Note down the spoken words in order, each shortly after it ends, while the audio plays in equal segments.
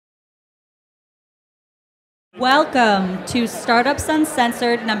Welcome to Startups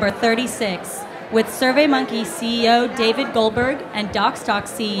Uncensored number 36 with SurveyMonkey CEO David Goldberg and DocStock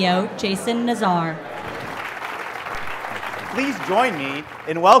CEO Jason Nazar. Please join me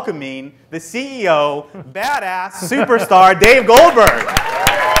in welcoming the CEO, badass, superstar, Dave Goldberg.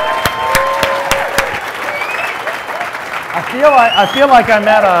 I feel like I'm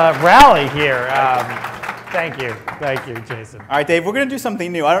at a rally here. Thank you, Jason. All right, Dave, we're going to do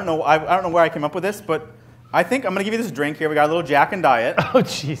something new. I don't know where I came up with this, but I think I'm going to give you this drink here. We got a little Jack and Diet. Oh,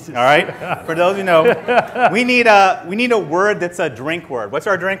 Jesus. All right. For those who know, we need a word that's a drink word. What's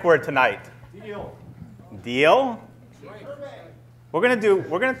our drink word tonight? Deal. Deal? We're gonna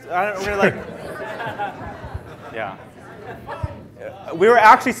like, yeah. We were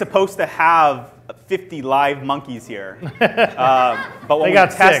actually supposed to have 50 live monkeys here, but when we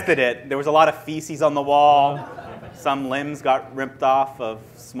tested it, there was a lot of feces on the wall. Some limbs got ripped off of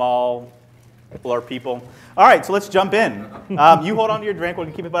small people. All right, so let's jump in. You hold on to your drink.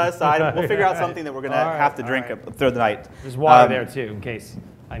 We'll keep it by the side. We'll figure out something that we're gonna have to drink through the night. There's water there too, in case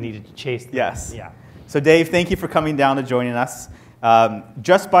I needed to chase them. Yes. Yeah. So Dave, thank you for coming down and joining us.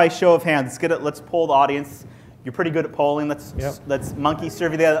 Just by show of hands, let's poll the audience. You're pretty good at polling. Let's monkey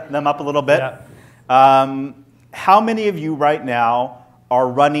survey them up a little bit. Yep. How many of you right now are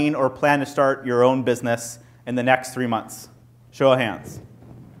running or plan to start your own business in the next 3 months? Show of hands.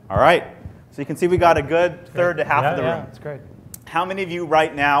 All right. So you can see we got a good third to half of the room. Yeah, that's great. How many of you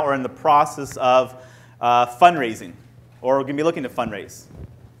right now are in the process of fundraising or are going to be looking to fundraise?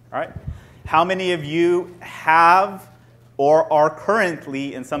 All right. How many of you have or are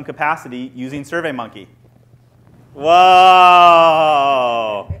currently in some capacity using SurveyMonkey? Whoa!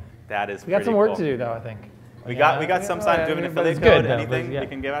 That is We got some work to do, though, I think. We got some time doing affiliate code. Anything you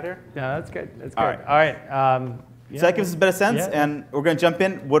can give out here? Yeah, that's good. That's All good. right. All right. So that gives us a bit of sense, and we're going to jump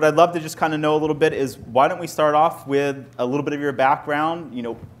in. What I'd love to just kind of know a little bit is why don't we start off with a little bit of your background? You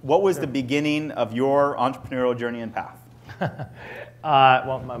know, what was the beginning of your entrepreneurial journey and path?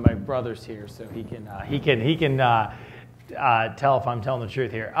 Well, my brother's here, so he can tell if I'm telling the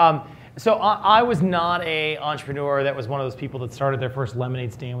truth here. So I was not an entrepreneur that was one of those people that started their first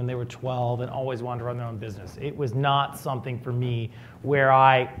lemonade stand when they were 12 and always wanted to run their own business. It was not something for me where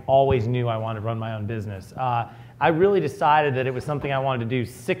I always knew I wanted to run my own business. I really decided that it was something I wanted to do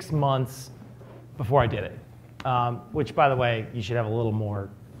 6 months before I did it, which, by the way, you should have a little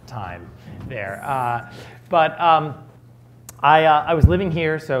more time there. I was living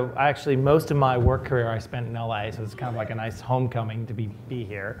here, so actually most of my work career I spent in LA, so it's kind of like a nice homecoming to be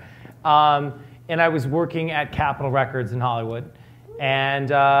here. And I was working at Capitol Records in Hollywood,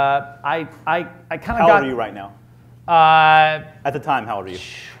 and I kind of got... How old are you right now? At the time, how old are you?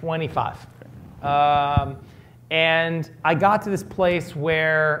 25. And I got to this place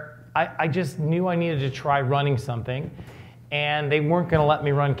where I just knew I needed to try running something, and they weren't going to let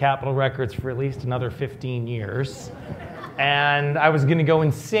me run Capitol Records for at least another 15 years. And I was going to go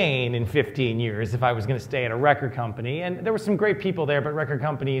insane in 15 years if I was going to stay at a record company. And there were some great people there, but record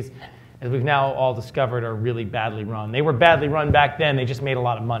companies, as we've now all discovered, are really badly run. They were badly run back then. They just made a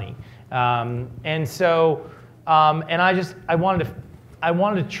lot of money. I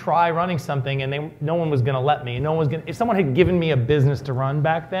wanted to try running something, and no one was going to let me. If someone had given me a business to run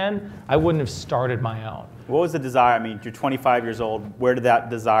back then, I wouldn't have started my own. What was the desire? I mean, you're 25 years old. Where did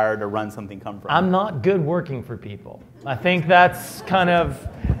that desire to run something come from? I'm not good working for people. I think that's kind of,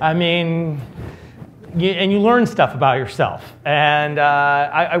 and you learn stuff about yourself. And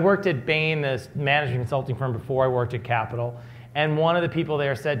I worked at Bain, this management consulting firm, before I worked at Capitol. And one of the people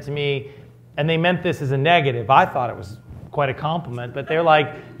there said to me, and they meant this as a negative. I thought it was quite a compliment, but they're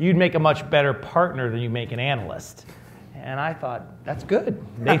like, you'd make a much better partner than you make an analyst. And I thought, that's good.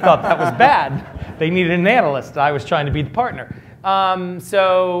 They thought that was bad. They needed an analyst. I was trying to be the partner. And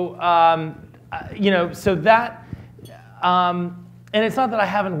it's not that I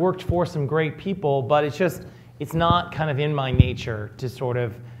haven't worked for some great people, but it's not kind of in my nature to sort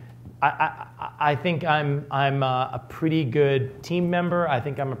of, I think I'm a pretty good team member. I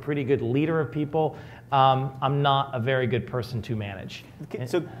think I'm a pretty good leader of people. I'm not a very good person to manage.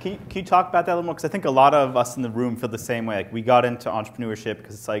 So can you talk about that a little more? Because I think a lot of us in the room feel the same way. Like, we got into entrepreneurship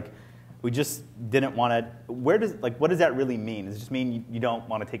because it's like we just didn't want to. What does that really mean? Does it just mean you don't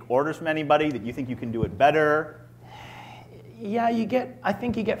want to take orders from anybody? That you think you can do it better? Yeah, I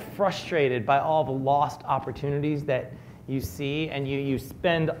think you get frustrated by all the lost opportunities that you see, and you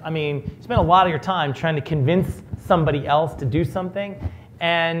spend a lot of your time trying to convince somebody else to do something.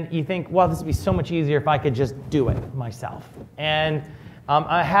 And you think, well, this would be so much easier if I could just do it myself. And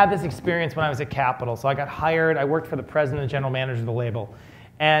I had this experience when I was at Capitol. So I got hired. I worked for the president and general manager of the label.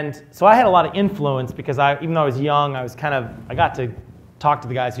 And so I had a lot of influence because even though I was young, I got to talk to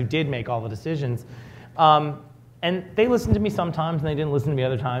the guys who did make all the decisions. And they listened to me sometimes, and they didn't listen to me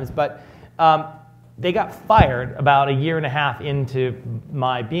other times. But they got fired about a year and a half into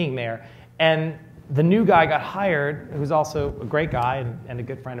my being there. And the new guy got hired, who's also a great guy and a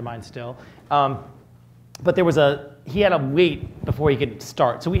good friend of mine still. But he had to wait before he could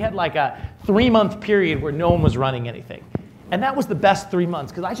start. So we had like a 3-month period where no one was running anything. And that was the best 3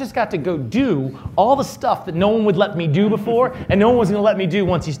 months, because I just got to go do all the stuff that no one would let me do before, and no one was going to let me do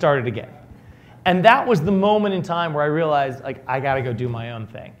once he started again. And that was the moment in time where I realized, like, I got to go do my own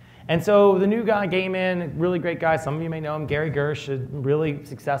thing. And so the new guy came in, a really great guy. Some of you may know him, Gary Gersh, a really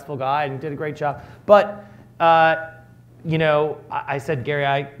successful guy, and did a great job. But you know, I said,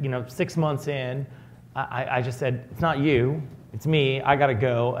 Gary, 6 months in, I just said, it's not you, it's me. I got to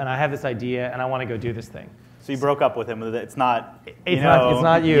go, and I have this idea, and I want to go do this thing. So you broke up with him. It's not you, it's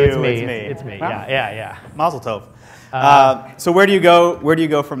not you, it's me. It's me. Wow. Yeah. Mazel tov. So where do you go? Where do you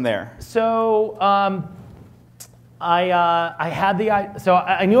go from there? So I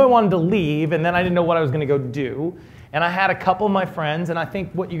knew I wanted to leave, and then I didn't know what I was going to go do. And I had a couple of my friends, and I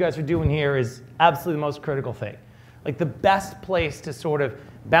think what you guys are doing here is absolutely the most critical thing. Like the best place to sort of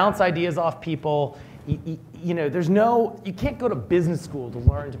bounce ideas off people. You know, you can't go to business school to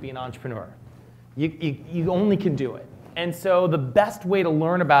learn to be an entrepreneur. You only can do it. And so the best way to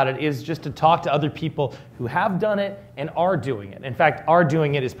learn about it is just to talk to other people who have done it and are doing it. In fact, are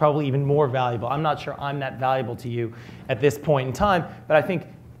doing it is probably even more valuable. I'm not sure I'm that valuable to you at this point in time, but I think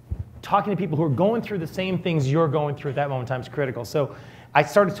talking to people who are going through the same things you're going through at that moment in time is critical. So I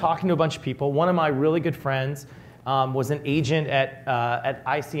started talking to a bunch of people. One of my really good friends was an agent at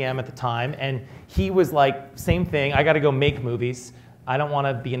ICM at the time, and he was like, same thing, I got to go make movies. I don't want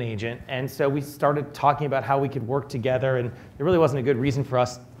to be an agent. And so we started talking about how we could work together, and there really wasn't a good reason for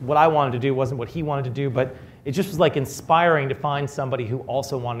us. What I wanted to do wasn't what he wanted to do, but it just was like inspiring to find somebody who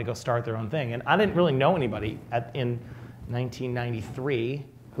also wanted to go start their own thing. And I didn't really know anybody in 1993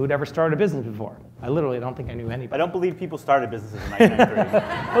 who'd ever started a business before. I literally don't think I knew anybody. I don't believe people started businesses in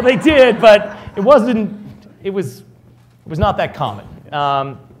 1993. Well, they did, but it was not that common.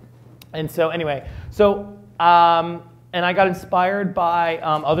 And so anyway, and I got inspired by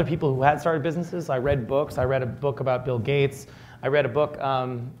other people who had started businesses. I read books. I read a book about Bill Gates. I read a book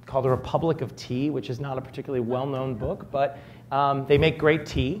called The Republic of Tea, which is not a particularly well-known book, but they make great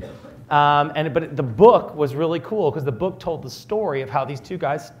tea. But the book was really cool because the book told the story of how these two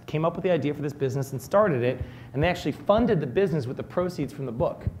guys came up with the idea for this business and started it, and they actually funded the business with the proceeds from the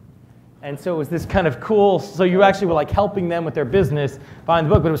book. And so it was this kind of cool, so you actually were like helping them with their business buying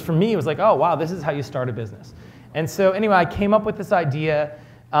the book, but it was for me, it was like, oh wow, this is how you start a business. And so anyway, I came up with this idea,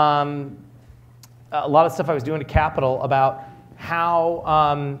 a lot of stuff I was doing at Capital about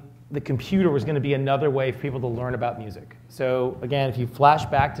how the computer was going to be another way for people to learn about music. So again, if you flash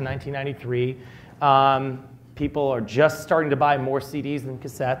back to 1993, people are just starting to buy more CDs than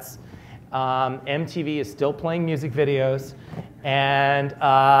cassettes. MTV is still playing music videos, and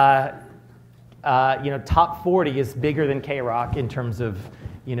Top 40 is bigger than K-Rock in terms of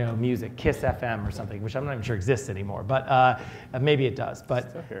music, Kiss FM or something, which I'm not even sure exists anymore, but maybe it does. But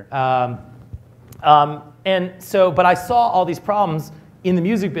still here. But I saw all these problems in the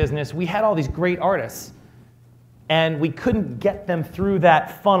music business. We had all these great artists, and we couldn't get them through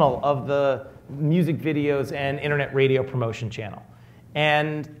that funnel of the music videos and internet radio promotion channel.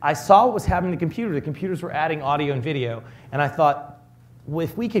 And I saw what was happening to the computer. The computers were adding audio and video, and I thought, well,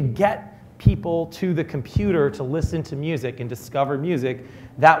 if we could get people to the computer to listen to music and discover music,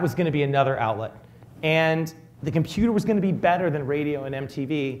 that was going to be another outlet. And the computer was going to be better than radio and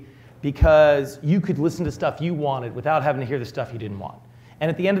MTV because you could listen to stuff you wanted without having to hear the stuff you didn't want. And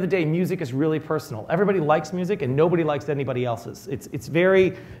at the end of the day, music is really personal. Everybody likes music, and nobody likes anybody else's.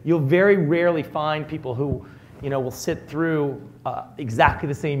 You'll very rarely find people who will sit through exactly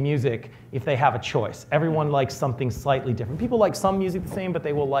the same music if they have a choice. Everyone likes something slightly different. People like some music the same, but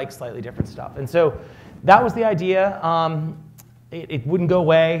they will like slightly different stuff. And so that was the idea. It wouldn't go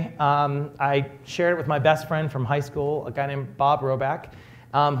away. I shared it with my best friend from high school, a guy named Bob Roback,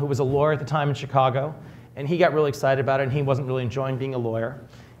 who was a lawyer at the time in Chicago. And he got really excited about it, and he wasn't really enjoying being a lawyer.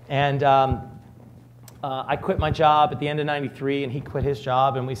 And I quit my job at the end of '93, and he quit his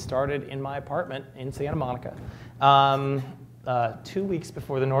job, and we started in my apartment in Santa Monica 2 weeks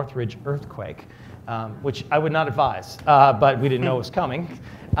before the Northridge earthquake, which I would not advise, but we didn't know it was coming.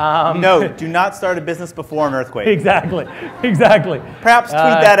 No, do not start a business before an earthquake. Exactly. Perhaps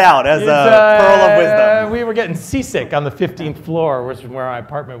tweet that out as a pearl of wisdom. We were getting seasick on the 15th floor, which is where my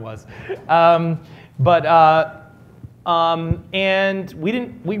apartment was. And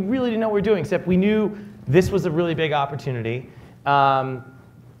we really didn't know what we were doing, except we knew this was a really big opportunity. That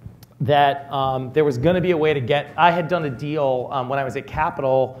there was going to be a way to get. I had done a deal when I was at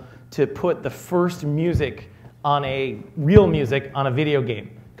Capitol to put the first real music on a video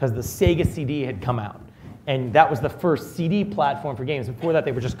game, because the Sega CD had come out. And that was the first CD platform for games. Before that,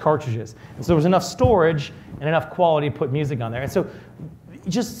 they were just cartridges. And so there was enough storage and enough quality to put music on there. And so you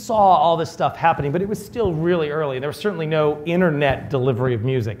just saw all this stuff happening, but it was still really early. There was certainly no internet delivery of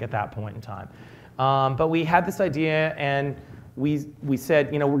music at that point in time. But we had this idea, and we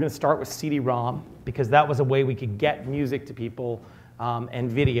said, we're going to start with CD-ROM, because that was a way we could get music to people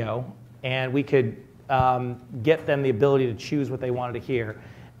and video, and we could get them the ability to choose what they wanted to hear.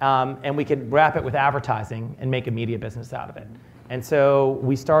 And we could wrap it with advertising and make a media business out of it. And so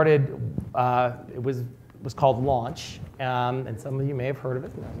we started, it was called Launch, and some of you may have heard of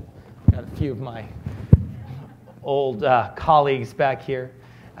it. I've got a few of my old colleagues back here.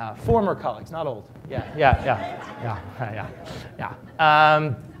 Former colleagues, not old. Yeah.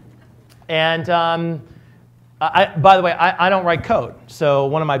 By the way, I don't write code. So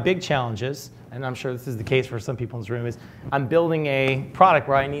one of my big challenges, and I'm sure this is the case for some people in this room, is I'm building a product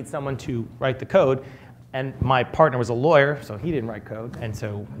where I need someone to write the code. And my partner was a lawyer, so he didn't write code. And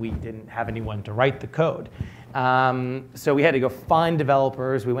so we didn't have anyone to write the code. So we had to go find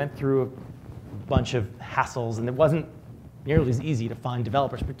developers. We went through a bunch of hassles, and it wasn't nearly as easy to find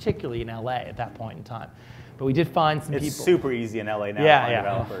developers, particularly in LA at that point in time. But we did find some people. It's super easy in LA now to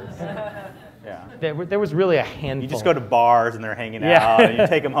find developers. Yeah. There was really a handful. You just go to bars and they're hanging out, and you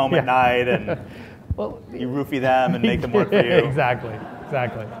take them home at night, and you roofie them and make them work for you. Exactly.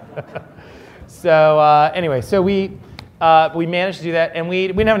 So anyway, so we managed to do that, and we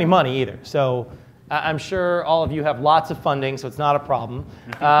didn't have any money either. So I'm sure all of you have lots of funding, so it's not a problem.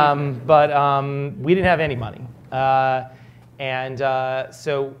 But we didn't have any money.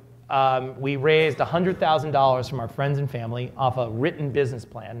 So we raised $100,000 from our friends and family off a written business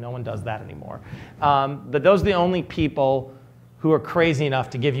plan. No one does that anymore. But those are the only people who are crazy enough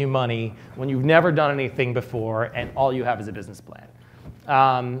to give you money when you've never done anything before and all you have is a business plan.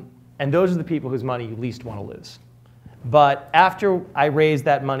 And those are the people whose money you least want to lose. But after I raised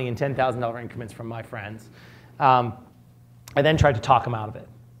that money in $10,000 increments from my friends, I then tried to talk them out of it.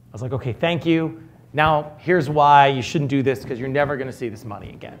 I was like, okay, thank you. Now, here's why you shouldn't do this, because you're never going to see this money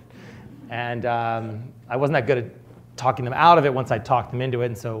again. And I wasn't that good at talking them out of it once I talked them into it,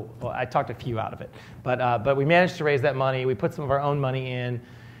 and so I talked a few out of it. But we managed to raise that money. We put some of our own money in.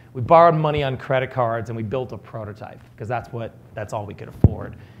 We borrowed money on credit cards, and we built a prototype, because that's all we could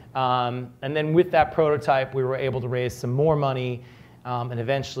afford. And then with that prototype, we were able to raise some more money and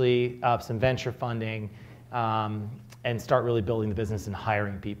eventually some venture funding. And start really building the business and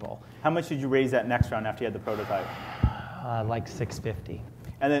hiring people. How much did you raise that next round after you had the prototype? Like $650.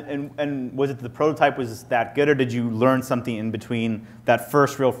 And was it the prototype was that good, or did you learn something in between that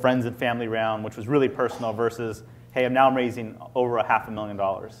first real friends and family round, which was really personal, versus, hey, I'm raising over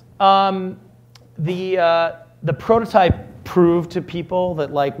 $500,000? The prototype proved to people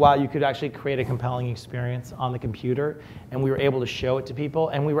that, like, wow, you could actually create a compelling experience on the computer, and we were able to show it to people.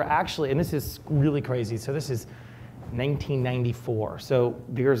 And we were actually, and this is really crazy, so this is 1994. So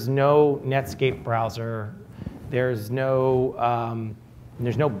there's no Netscape browser. There's no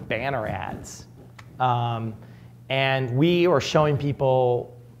banner ads. And we were showing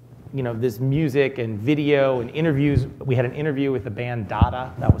people, this music and video and interviews. We had an interview with the band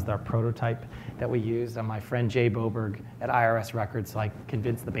Dada. That was our prototype that we used. And my friend Jay Boberg at IRS Records,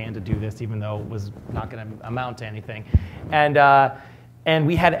 convinced the band to do this, even though it was not going to amount to anything. And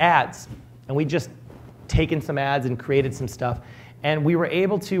we had ads, and we just taken some ads and created some stuff. And we were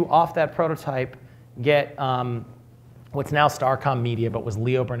able to, off that prototype, get what's now Starcom Media, but was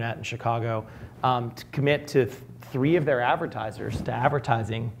Leo Burnett in Chicago, to commit to 3 of their advertisers to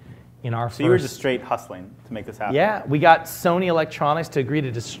advertising in our first. So you were just straight hustling to make this happen? Yeah, we got Sony Electronics to agree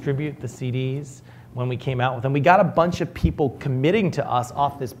to distribute the CDs when we came out with them. We got a bunch of people committing to us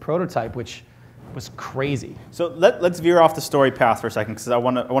off this prototype, which was crazy. So let's veer off the story path for a second, because I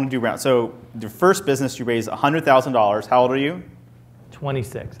want to do round. So your first business, you raised $100,000. How old are you?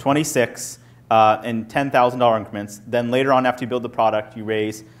 26. 26 in $10,000 increments. Then later on, after you build the product, you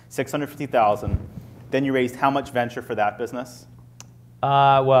raise $650,000. Then you raised how much venture for that business?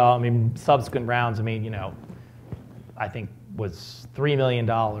 Subsequent rounds, I think was $3 million,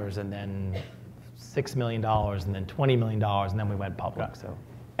 and then $6 million, and then $20 million, and then we went public. Okay. So.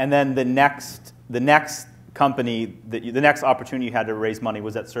 And then the next company, the next opportunity you had to raise money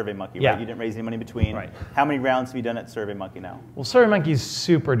was at SurveyMonkey, Yeah. right? You didn't raise any money between. Right. How many rounds have you done at SurveyMonkey now? Well, SurveyMonkey is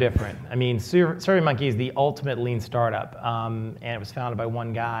super different. I mean, SurveyMonkey is the ultimate lean startup, and it was founded by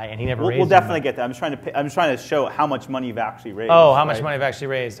one guy, and he never raised. We'll definitely get that. I'm just trying to show how much money you've actually raised. Oh, how much money I've actually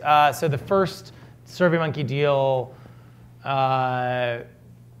raised. So the first SurveyMonkey deal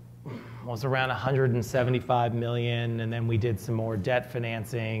was around 175 million, and then we did some more debt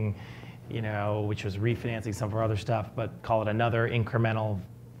financing, which was refinancing some of our other stuff, but call it another incremental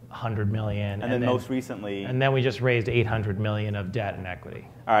 100 million. And then most recently. And then we just raised 800 million of debt and equity.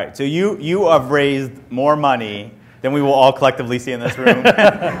 All right, so you have raised more money than we will all collectively see in this room.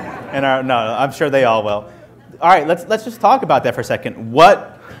 No, I'm sure they all will. All right, let's just talk about that for a second.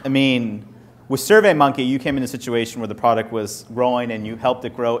 With SurveyMonkey, you came in a situation where the product was growing and you helped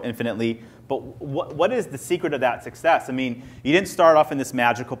it grow infinitely. But what is the secret of that success? I mean, you didn't start off in this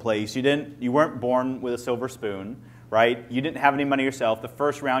magical place. You weren't born with a silver spoon, right? You didn't have any money yourself. The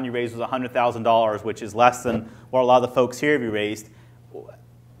first round you raised was $100,000, which is less than what a lot of the folks here have raised.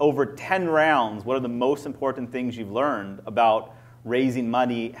 Over 10 rounds, what are the most important things you've learned about raising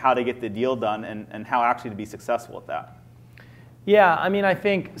money, how to get the deal done, and how actually to be successful at that? Yeah, I mean, I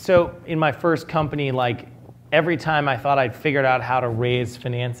think, so in my first company, like every time I thought I'd figured out how to raise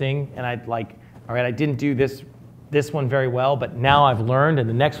financing, and I'd like, all right, I didn't do this one very well, but now I've learned, and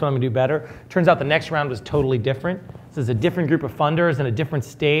the next one I'm gonna do better. Turns out the next round was totally different. So there's a different group of funders and a different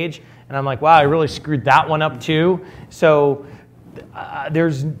stage, and I'm like, wow, I really screwed that one up too. So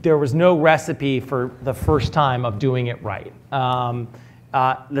there was no recipe for the first time of doing it right.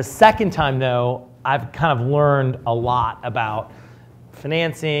 The second time, though, I've kind of learned a lot about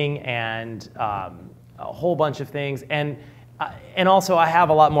financing and a whole bunch of things. And also, I have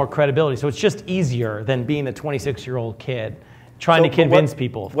a lot more credibility. So it's just easier than being the 26-year-old kid trying to convince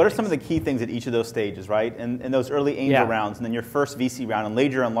people. What are some of the key things at each of those stages, right? And those early angel rounds, and then your first VC round, and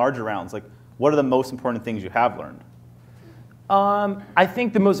later and larger rounds. Like, what are the most important things you have learned? I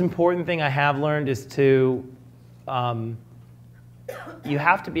think the most important thing I have learned is to you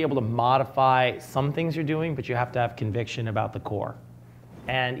have to be able to modify some things you're doing, but you have to have conviction about the core.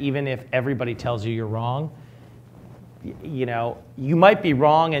 And even if everybody tells you you're wrong, you might be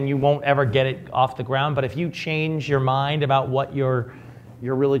wrong and you won't ever get it off the ground, but if you change your mind about what you're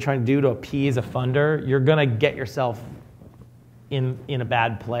really trying to do to appease a funder, you're gonna get yourself in a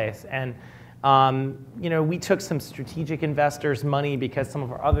bad place. And we took some strategic investors' money because some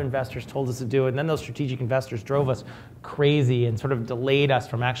of our other investors told us to do it, and then those strategic investors drove us crazy and sort of delayed us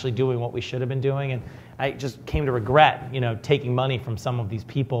from actually doing what we should have been doing. And I just came to regret, taking money from some of these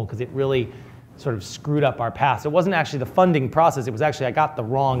people because it really sort of screwed up our path. So it wasn't actually the funding process; it was actually I got the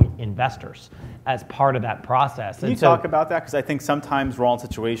wrong investors as part of that process. Can you talk about that? Because I think sometimes we're all in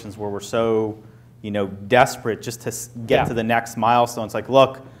situations where we're so, desperate just to get to the next milestone. It's like,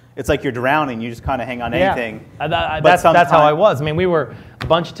 look. It's like you're drowning. You just kind of hang on to anything. That's how I was. I mean, we were a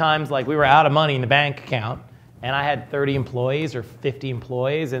bunch of times like we were out of money in the bank account, and I had 30 employees or 50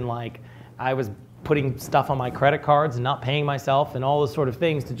 employees, and like I was putting stuff on my credit cards and not paying myself and all those sort of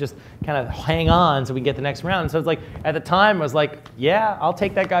things to just kind of hang on so we can get the next round. And so it's like at the time I was like, yeah, I'll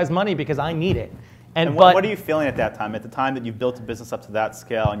take that guy's money because I need it. And what are you feeling at that time? At the time that you've built a business up to that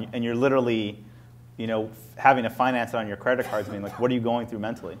scale, and you're literally having to finance it on your credit cards, what are you going through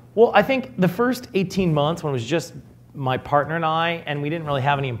mentally? Well, I think the first 18 months when it was just my partner and I, and we didn't really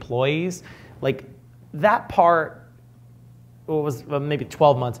have any employees, like that part was maybe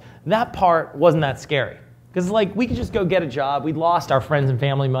 12 months. That part wasn't that scary. Because like we could just go get a job. We'd lost our friends and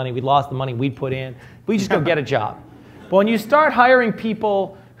family money. We'd lost the money we'd put in. We just go get a job. But when you start hiring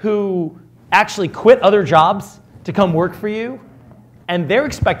people who actually quit other jobs to come work for you, and they're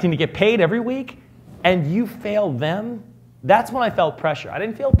expecting to get paid every week, and you fail them, that's when I felt pressure. I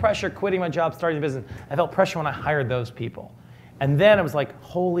didn't feel pressure quitting my job, starting the business. I felt pressure when I hired those people. And then I was like,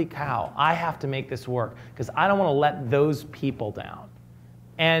 holy cow, I have to make this work because I don't want to let those people down.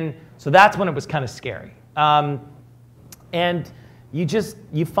 And so that's when it was kind of scary. And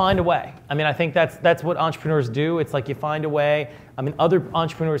you find a way. I mean, I think that's what entrepreneurs do. It's like you find a way. I mean, other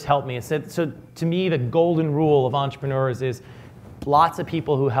entrepreneurs help me. So to me, the golden rule of entrepreneurs is lots of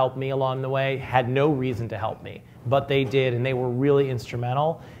people who helped me along the way had no reason to help me, but they did, and they were really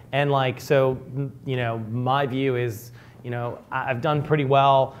instrumental. And like, so, my view is, I've done pretty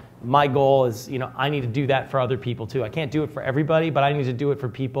well. My goal is, I need to do that for other people too. I can't do it for everybody, but I need to do it for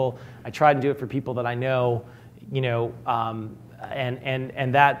people. I try to do it for people that I know, and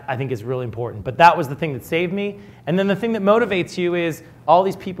that I think is really important. But that was the thing that saved me. And then the thing that motivates you is all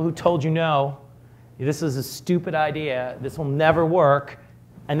these people who told you no, this is a stupid idea, this will never work,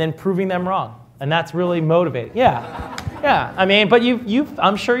 and then proving them wrong. And that's really motivating. Yeah, yeah. I mean, but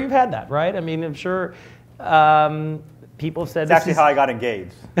I'm sure you've had that, right? I mean, I'm sure people have said it's actually how I got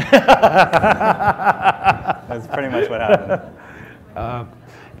engaged. That's pretty much what happened.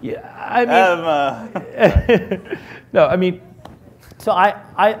 Yeah, I mean, no, I mean, so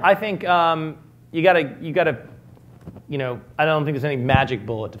I think you gotta, you know, I don't think there's any magic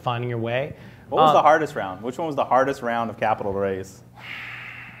bullet to finding your way. What was the hardest round? Which one was the hardest round of capital to raise?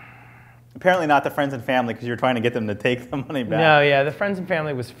 Apparently not the friends and family, because you're trying to get them to take the money back. No, yeah, the friends and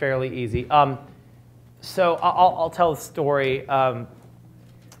family was fairly easy. So I'll tell the story.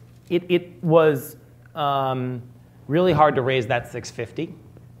 It was really hard to raise that 650.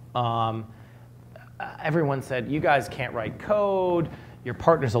 Everyone said, you guys can't write code. Your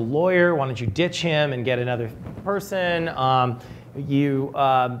partner's a lawyer. Why don't you ditch him and get another person?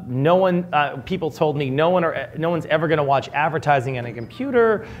 People told me no one's ever going to watch advertising on a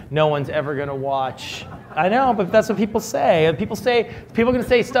computer. No one's ever going to watch. I know, but that's what people say. People are going to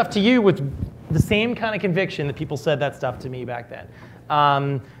say stuff to you with the same kind of conviction that people said that stuff to me back then.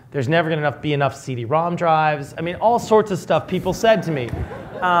 There's never going to be enough CD-ROM drives. I mean, all sorts of stuff people said to me.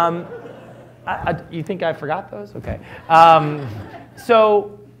 You think I forgot those? Okay.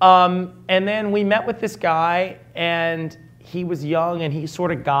 And then we met with this guy, and he was young, and he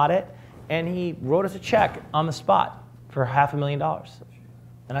sort of got it, and he wrote us a check on the spot for $500,000.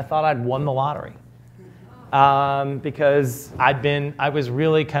 And I thought I'd won the lottery. Because I was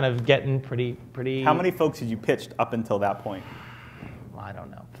really kind of getting pretty. How many folks had you pitched up until that point? I don't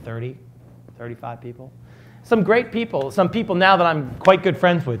know, 30, 35 people. Some great people, some people now that I'm quite good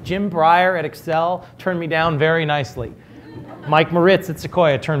friends with. Jim Breyer at Excel turned me down very nicely. Mike Moritz at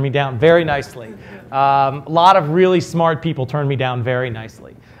Sequoia turned me down very nicely. A lot of really smart people turned me down very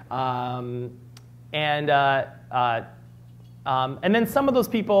nicely. And then some of those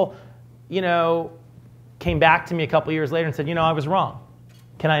people, you know, came back to me a couple years later and said, you know, I was wrong.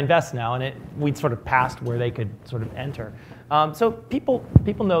 Can I invest now? And we'd sort of passed where they could sort of enter. So people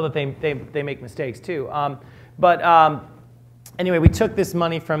know that they make mistakes too. Anyway, we took this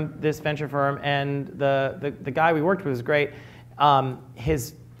money from this venture firm, and the guy we worked with was great.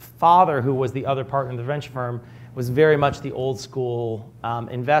 His father, who was the other partner in the venture firm, was very much the old school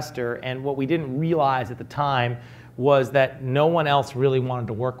investor. And what we didn't realize at the time was that no one else really wanted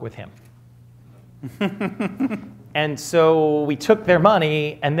to work with him. And so we took their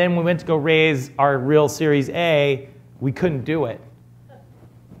money, and then we went to go raise our real Series A. We couldn't do it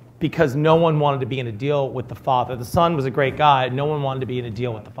because no one wanted to be in a deal with the father. The son was a great guy. No one wanted to be in a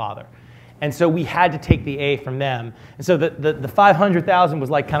deal with the father. And so we had to take the A from them. And so the 500,000 was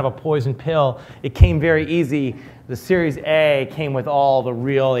like kind of a poison pill. It came very easy. The Series A came with all the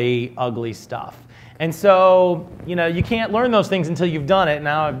really ugly stuff. And so, you know, you can't learn those things until you've done it.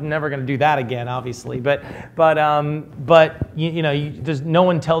 Now I'm never going to do that again, obviously. But there's no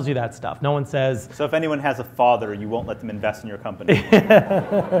one tells you that stuff. No one says. So if anyone has a father, you won't let them invest in your company.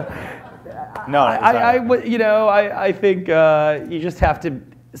 No, I think you just have to.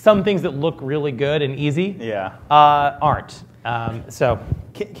 Some things that look really good and easy, aren't.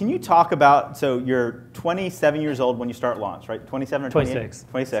 Can you talk about, so you're 27 years old when you start launch, right? 27 or 26.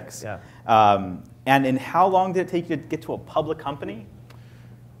 26. Yeah. And in how long did it take you to get to a public company?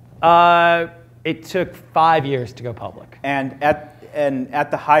 It took 5 years to go public. And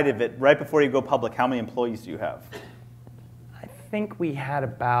at the height of it, right before you go public, how many employees do you have? I think we had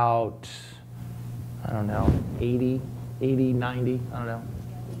about, I don't know, 80, 90, I don't know.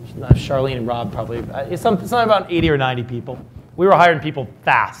 Charlene and Rob probably, it's something about 80 or 90 people. We were hiring people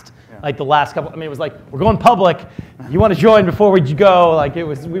fast. Yeah. Like the last couple, I mean, it was like, we're going public. You want to join before we go? Like we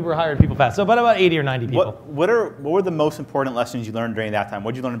were hiring people fast. So about 80 or 90 people. What were the most important lessons you learned during that time?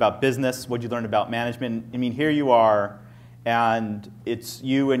 What did you learn about business? What did you learn about management? I mean, here you are, and it's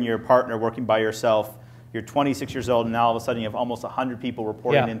you and your partner working by yourself. You're 26 years old, and now all of a sudden you have almost 100 people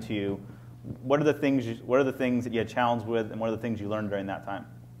reporting into you. What are the things that you had challenged with, and what are the things you learned during that time?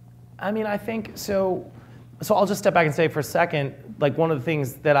 I mean, I think so I'll just step back and say for a second, like one of the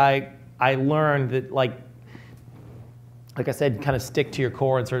things that I learned that like I said, kind of stick to your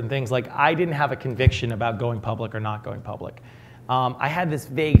core in certain things. Like I didn't have a conviction about going public or not going public. I had this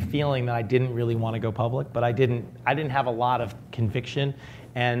vague feeling that I didn't really want to go public, but I didn't have a lot of conviction.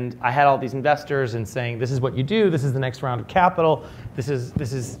 And I had all these investors and saying, this is what you do, this is the next round of capital, this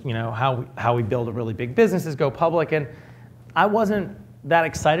is you know how we build a really big business is go public. And I wasn't that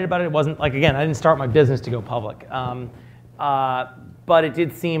excited about it. It wasn't like, again, I didn't start my business to go public. But it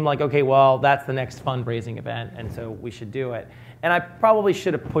did seem like, okay, well, that's the next fundraising event, and so we should do it. And I probably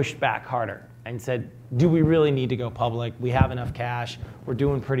should have pushed back harder. and said, do we really need to go public? We have enough cash. We're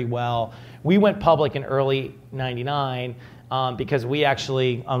doing pretty well. We went public in early 99 because we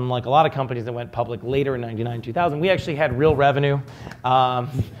actually, unlike a lot of companies that went public later in 99, 2000, we actually had real revenue.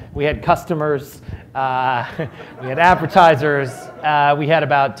 We had customers. We had advertisers. We had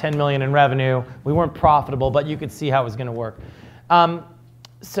about 10 million in revenue. We weren't profitable, but you could see how it was going to work. And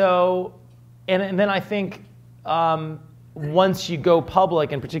then I think once you go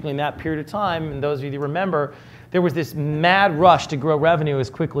public, and particularly in that period of time, and those of you that remember, there was this mad rush to grow revenue as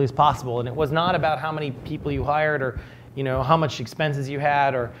quickly as possible. And it was not about how many people you hired or how much expenses you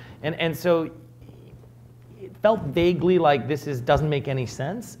had. And so it felt vaguely like this doesn't make any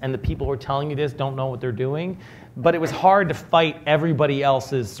sense. And the people who are telling you this don't know what they're doing. But it was hard to fight everybody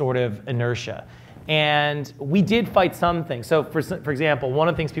else's sort of inertia. And we did fight some things. So for example, one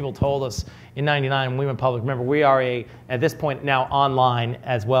of the things people told us in 99 when we went public, remember we are at this point now online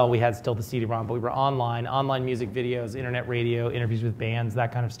as well. We had still the CD-ROM, but we were online music videos, internet radio, interviews with bands,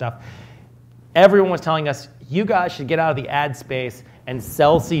 that kind of stuff. Everyone was telling us, you guys should get out of the ad space and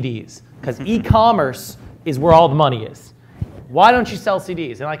sell CDs because e-commerce is where all the money is. Why don't you sell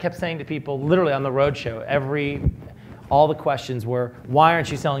CDs? And I kept saying to people literally on the roadshow, all the questions were, why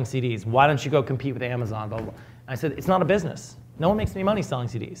aren't you selling CDs? Why don't you go compete with Amazon? Blah, blah, blah. And I said, it's not a business. No one makes any money selling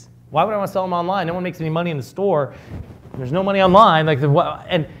CDs. Why would I want to sell them online? No one makes any money in the store. There's no money online.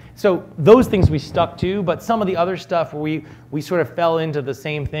 And so those things we stuck to, but some of the other stuff where we sort of fell into the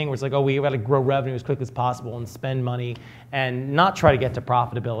same thing where it's like, oh, we got to grow revenue as quickly as possible and spend money and not try to get to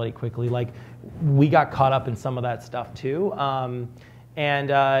profitability quickly. Like we got caught up in some of that stuff too. I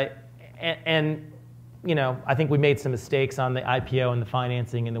think we made some mistakes on the IPO and the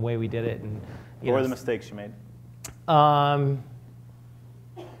financing and the way we did it. And, what were the mistakes you made?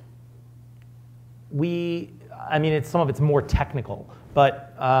 Some of it's more technical,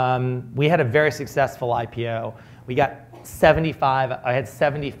 but we had a very successful IPO. We got I had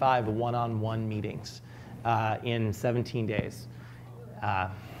 75 one-on-one meetings in 17 days.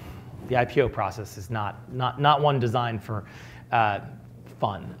 The IPO process is not one designed for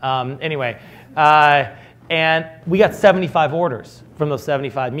fun. And we got 75 orders from those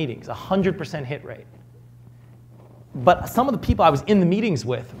 75 meetings, 100% hit rate. But some of the people I was in the meetings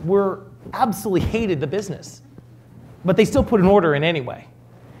with absolutely hated the business, but they still put an order in anyway.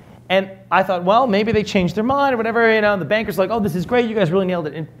 And I thought, well, maybe they changed their mind or whatever. The banker's like, oh, this is great. You guys really nailed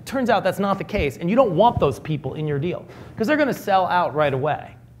it. And it turns out that's not the case. And you don't want those people in your deal because they're going to sell out right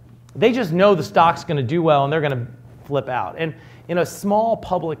away. They just know the stock's going to do well and they're going to flip out. And in a small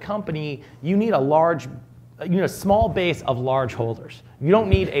public company, you need a small base of large holders. You don't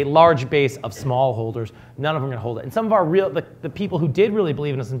need a large base of small holders. None of them are going to hold it. And some of the people who did really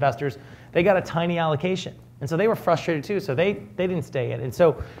believe in us investors, they got a tiny allocation. And so they were frustrated too, so they didn't stay in. And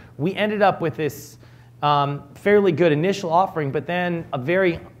so we ended up with this fairly good initial offering, but then a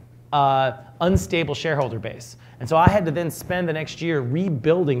very unstable shareholder base. And so I had to then spend the next year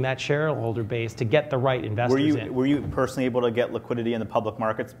rebuilding that shareholder base to get the right investors in. Were you personally able to get liquidity in the public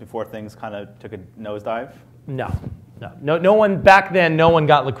markets before things kind of took a nosedive? No one back then. No one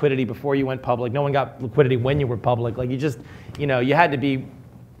got liquidity before you went public. No one got liquidity when you were public. Like you had to be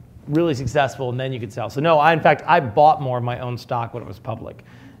really successful and then you could sell. So no, in fact, I bought more of my own stock when it was public.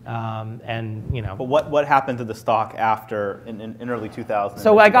 But what happened to the stock after in early 2000?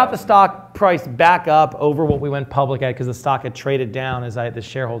 So I got the stock price back up over what we went public at because the stock had traded down as I had this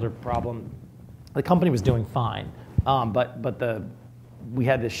shareholder problem. The company was doing fine, but we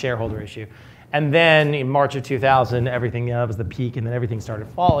had this shareholder issue. And then in March of 2000, everything was the peak, and then everything started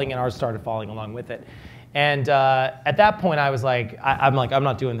falling, and ours started falling along with it. And at that point, I was like, I'm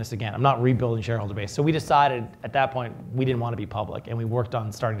not doing this again. I'm not rebuilding shareholder base. So we decided at that point we didn't want to be public, and we worked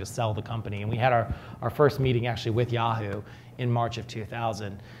on starting to sell the company. And we had our first meeting actually with Yahoo in March of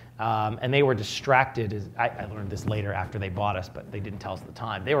 2000. And they were distracted. I learned this later after they bought us, but they didn't tell us at the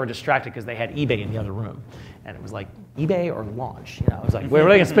time. They were distracted because they had eBay in the other room. And it was like, eBay or launch? It was like, where are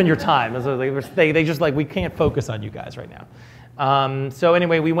they going to spend your time? They just like, we can't focus on you guys right now. So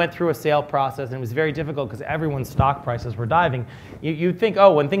anyway, we went through a sale process, and it was very difficult because everyone's stock prices were diving. You'd think,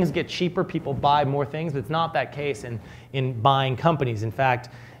 oh, when things get cheaper, people buy more things, but it's not that case in buying companies. In fact,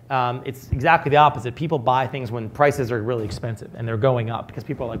 it's exactly the opposite. People buy things when prices are really expensive and they're going up because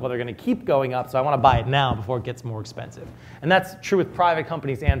people are like, well, they're going to keep going up, so I want to buy it now before it gets more expensive. And that's true with private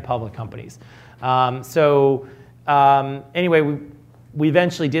companies and public companies. Anyway, we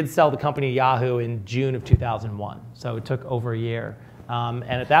eventually did sell the company to Yahoo in June of 2001. So it took over a year. And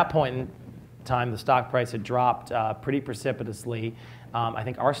at that point in time, the stock price had dropped pretty precipitously. I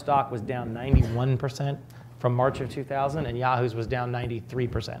think our stock was down 91% from March of 2000, and Yahoo's was down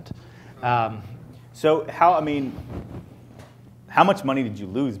 93%. So how much money did you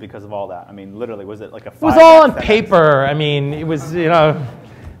lose because of all that? I mean, literally, was it like a 5X? It was all on paper. I mean, it was,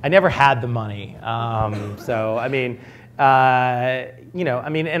 I never had the money. So, I mean,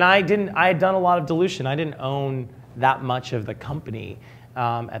 and I had done a lot of dilution. I didn't own that much of the company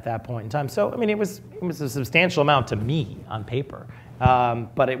at that point in time. So, I mean, it was a substantial amount to me on paper,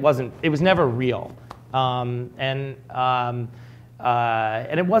 but it was never real. And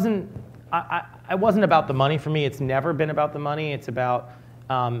it wasn't, I wasn't about the money for me. It's never been about the money. It's about,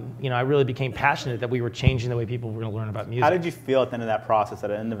 I really became passionate that we were changing the way people were going to learn about music. How did you feel at the end of that process, at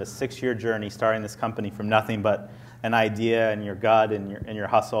the end of a 6-year journey, starting this company from nothing but an idea and your gut and your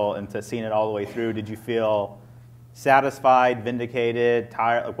hustle, into seeing it all the way through? Did you feel satisfied, vindicated,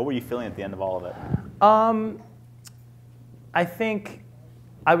 tired? Like, what were you feeling at the end of all of it? I think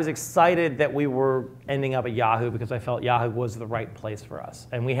I was excited that we were ending up at Yahoo because I felt Yahoo was the right place for us.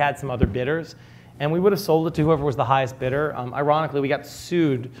 And we had some other bidders, and we would have sold it to whoever was the highest bidder. Ironically, we got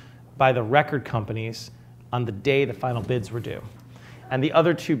sued by the record companies on the day the final bids were due. And the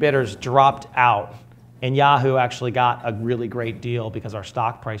other 2 bidders dropped out, and Yahoo actually got a really great deal because our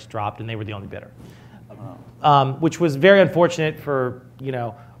stock price dropped and they were the only bidder. Which was very unfortunate for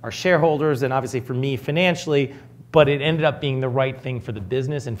our shareholders and obviously for me financially, but it ended up being the right thing for the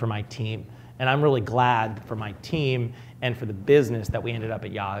business and for my team. And I'm really glad for my team and for the business that we ended up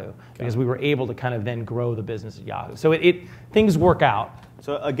at Yahoo, because we were able to kind of then grow the business at Yahoo. So things work out.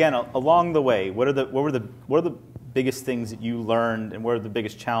 So again, along the way, what were the biggest things that you learned, and what are the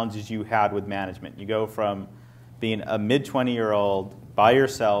biggest challenges you had with management? You go from being a mid-20-year-old by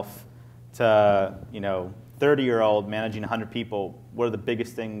yourself to 30-year-old managing 100 people. What are the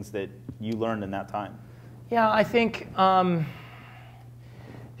biggest things that you learned in that time? Yeah, I think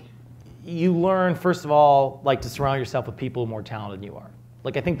you learn, first of all, like to surround yourself with people more talented than you are.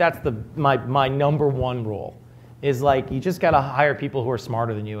 Like, I think that's my #1 rule, is like you just got to hire people who are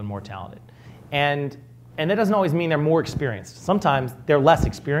smarter than you and more talented. And that doesn't always mean they're more experienced. Sometimes they're less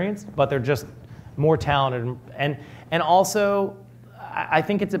experienced, but they're just more talented. And also, I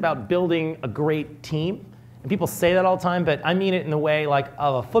think it's about building a great team. And people say that all the time, but I mean it in the way like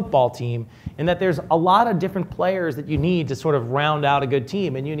of a football team, in that there's a lot of different players that you need to sort of round out a good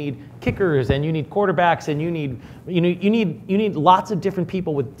team. And you need kickers, and you need quarterbacks, and you need lots of different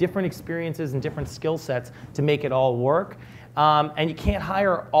people with different experiences and different skill sets to make it all work. And you can't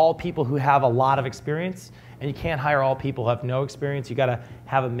hire all people who have a lot of experience, and you can't hire all people who have no experience. You got to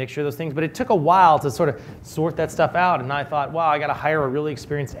have a mixture of those things. But it took a while to sort of sort that stuff out. And I thought, wow, I got to hire a really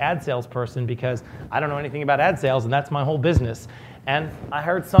experienced ad salesperson because I don't know anything about ad sales, and that's my whole business. And I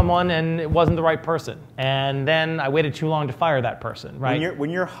hired someone, and it wasn't the right person. And then I waited too long to fire that person. Right?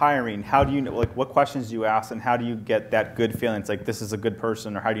 When you're hiring, how do you know? Like, what questions do you ask, and how do you get that good feeling? It's like, this is a good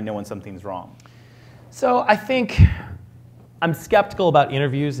person, or how do you know when something's wrong? So I think I'm skeptical about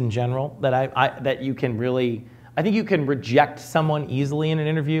interviews in general, that you can really, I think you can reject someone easily in an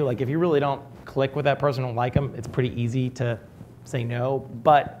interview. Like, if you really don't click with that person, don't like them, it's pretty easy to say no.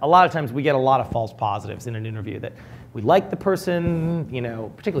 But a lot of times we get a lot of false positives in an interview, that we like the person,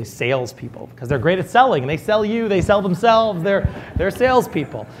 particularly salespeople, because they're great at selling, and they sell you, they sell themselves, they're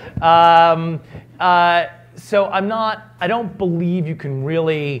salespeople. So I don't believe you can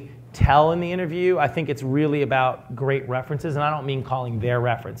really tell in the interview. I think it's really about great references, and I don't mean calling their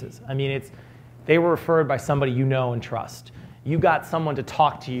references. I mean, they were referred by somebody you know and trust. You got someone to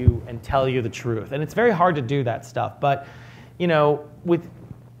talk to you and tell you the truth, and it's very hard to do that stuff. But with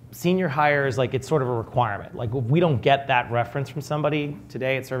senior hires, like, it's sort of a requirement. Like, if we don't get that reference from somebody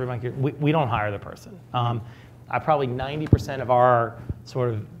today at SurveyMonkey, we don't hire the person. Probably 90% of our sort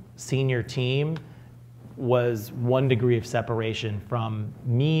of senior team was 1 degree of separation from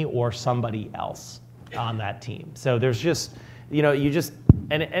me or somebody else on that team. So there's just, and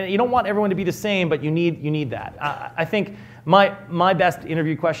you don't want everyone to be the same, but you need that. I think my best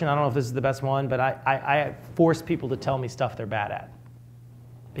interview question, I don't know if this is the best one, but I force people to tell me stuff they're bad at.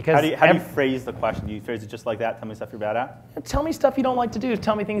 Because how do you phrase the question? Do you phrase it just like that? Tell me stuff you're bad at? Tell me stuff you don't like to do.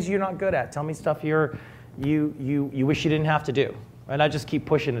 Tell me things you're not good at. Tell me stuff you wish you didn't have to do. And I just keep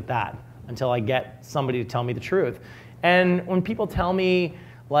pushing at that until I get somebody to tell me the truth. And when people tell me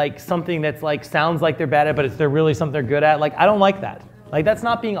like something that's like sounds like they're bad at, but they're really something they're good at, like, I don't like that. Like, that's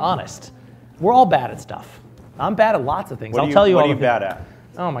not being honest. We're all bad at stuff. I'm bad at lots of things. I'll tell you all. What are you bad at?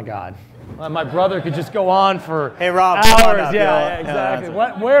 Oh my God. My brother could just go on for Hey, Rob, hours. Yeah, exactly.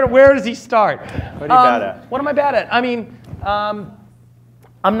 Where does he start? What are you bad at? What am I bad at? I mean, I'm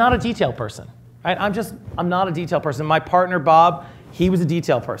not a detail person. Right? I'm not a detail person. My partner Bob, he was a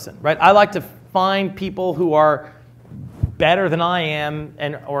detail person. Right? I like to find people who are better than I am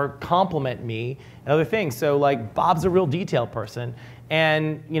or compliment me and other things. So like Bob's a real detail person.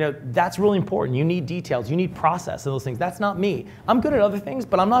 And that's really important. You need details, you need process and those things. That's not me. I'm good at other things,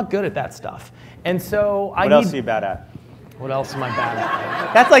 but I'm not good at that stuff. And so What else are you bad at? What else am I bad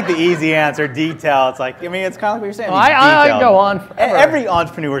at? That's like the easy answer, detail. It's like, it's kind of like what you're saying. Well, I can go on forever. Every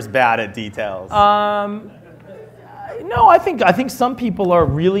entrepreneur is bad at details. No, I think some people are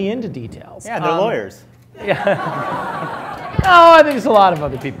really into details. Yeah, they're lawyers. Yeah. No, I think there's a lot of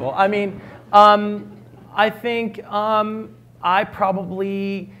other people. I mean, I think I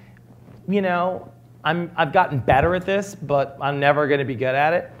probably, I've gotten better at this, but I'm never going to be good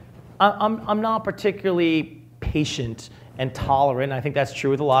at it. I'm not particularly patient and tolerant. I think that's true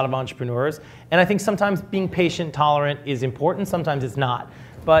with a lot of entrepreneurs. And I think sometimes being patient, tolerant is important. Sometimes it's not.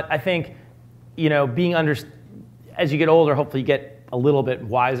 But I think, as you get older, hopefully you get a little bit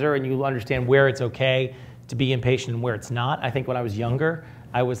wiser and you understand where it's okay to be impatient and where it's not. I think when I was younger,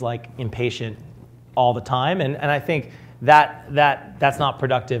 I was like impatient all the time. And I think that's not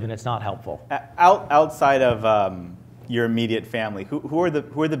productive and it's not helpful. Outside of your immediate family, who are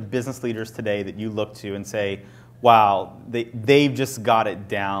the business leaders today that you look to and say, wow, they've just got it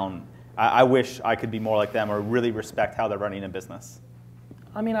down. I wish I could be more like them, or really respect how they're running a business?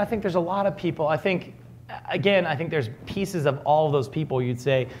 I mean, I think there's a lot of people. I think there's pieces of all of those people you'd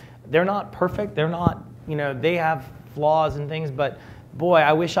say, they're not perfect. They're not, they have flaws and things, but boy,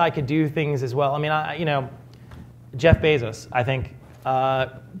 I wish I could do things as well. I mean, Jeff Bezos, I think,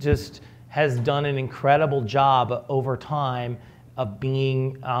 just has done an incredible job over time of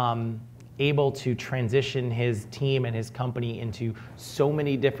being able to transition his team and his company into so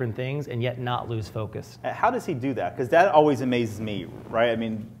many different things and yet not lose focus. How does he do that? Because that always amazes me, right? I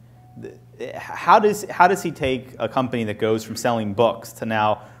mean, how does he take a company that goes from selling books to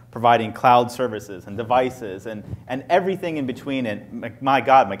now providing cloud services and devices and everything in between, and my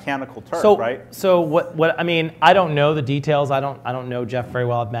God, mechanical Turk, right? So what I mean, I don't know the details. I don't know Jeff very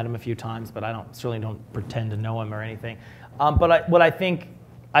well. I've met him a few times, but I certainly don't pretend to know him or anything. But what I think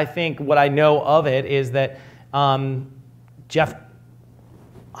what I know of it is that Jeff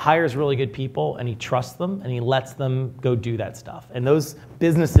hires really good people and he trusts them and he lets them go do that stuff. And those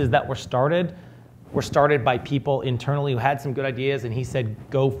businesses that were started by people internally who had some good ideas, and he said,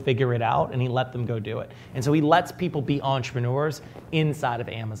 go figure it out, and he let them go do it. And so he lets people be entrepreneurs inside of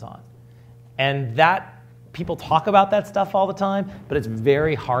Amazon. And that, people talk about that stuff all the time, but it's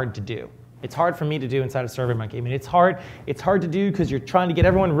very hard to do. It's hard for me to do inside of SurveyMonkey. I mean, it's hard to do because you're trying to get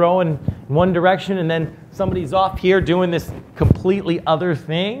everyone rowing in one direction, and then somebody's off here doing this completely other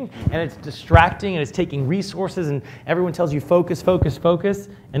thing, and it's distracting, and it's taking resources, and everyone tells you focus, focus, focus,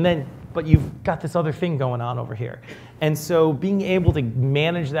 but you've got this other thing going on over here. And so being able to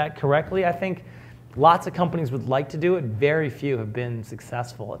manage that correctly, I think lots of companies would like to do it. Very few have been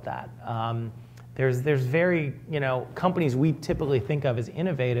successful at that. There's very, companies we typically think of as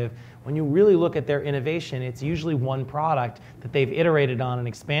innovative. When you really look at their innovation, it's usually one product that they've iterated on and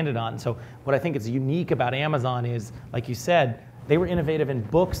expanded on. So what I think is unique about Amazon is, like you said, they were innovative in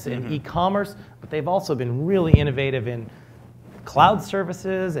books and e-commerce, but they've also been really innovative in cloud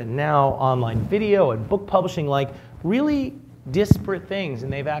services and now online video and book publishing, like really disparate things,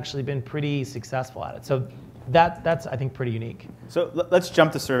 and they've actually been pretty successful at it. So that's I think, pretty unique. So let's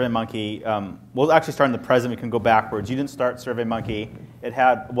jump to SurveyMonkey. We'll actually start in the present. We can go backwards. You didn't start SurveyMonkey. It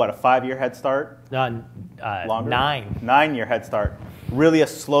had, what, a 5-year head start? Longer? 9-year head start. Really a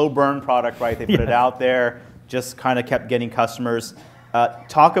slow burn product, right? They put it out there, just kind of kept getting customers.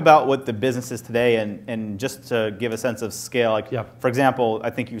 Talk about what the business is today, and just to give a sense of scale. Like, for example, I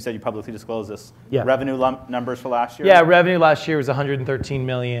think you said you publicly disclosed this. Revenue numbers for last year? Yeah, revenue last year was $113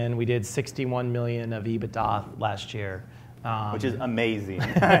 million. We did $61 million of EBITDA last year. Which is amazing.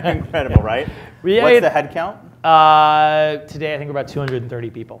 Incredible, right? Yeah, what's the head count? Today I think we're about 230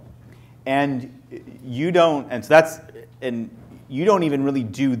 people. And you don't even really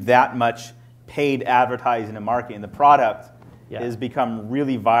do that much paid advertising and marketing. The product has become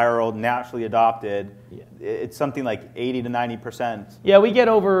really viral, naturally adopted. It's something like 80 to 90%. Yeah, we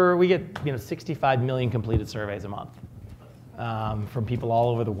get 65 million completed surveys a month from people all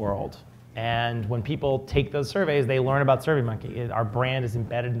over the world. And when people take those surveys, they learn about SurveyMonkey. Our brand is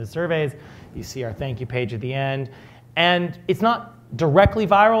embedded in the surveys. You see our thank you page at the end. And it's not directly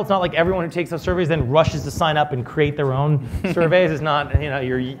viral. It's not like everyone who takes those surveys then rushes to sign up and create their own surveys. It's not,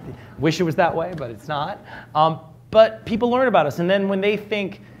 you wish it was that way, but it's not. But people learn about us, and then when they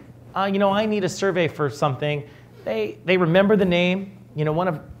think, I need a survey for something, they remember the name. One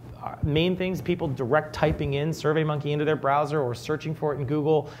of main things, people direct typing in SurveyMonkey into their browser or searching for it in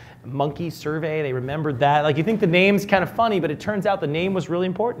Google. Monkey survey, they remembered that. Like, you think the name's kind of funny, but it turns out the name was really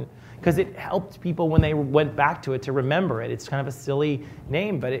important because it helped people when they went back to it to remember it. It's kind of a silly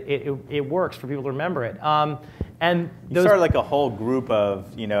name, but it works for people to remember it. And you started like a whole group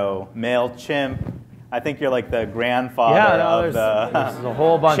of, MailChimp. I think you're like the grandfather of there's a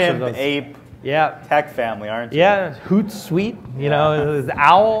whole bunch chimp, of those. ape, tech family, aren't you? Yeah, Hootsuite, there's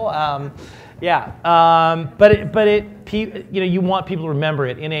Owl. But you want people to remember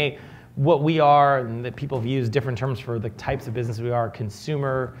it in what we are, and that people have used different terms for the types of business we are: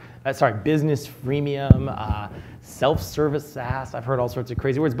 business freemium, self-service SaaS. I've heard all sorts of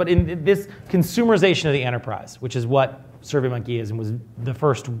crazy words, but in this consumerization of the enterprise, which is what SurveyMonkey is, and was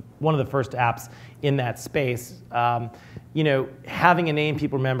one of the first apps in that space. Having a name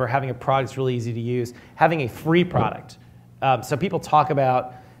people remember, having a product that's really easy to use, having a free product. So people talk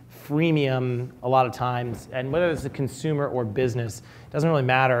about freemium a lot of times, and whether it's a consumer or business, doesn't really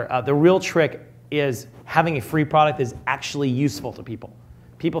matter. The real trick is having a free product that is actually useful to people.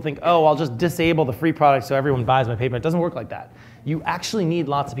 People think, oh, I'll just disable the free product so everyone buys my paper. It doesn't work like that. You actually need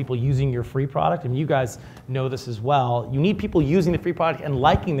lots of people using your free product, and you guys know this as well. You need people using the free product and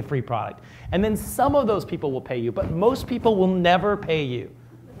liking the free product. And then some of those people will pay you, but most people will never pay you.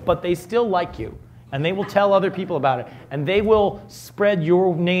 But they still like you, and they will tell other people about it, and they will spread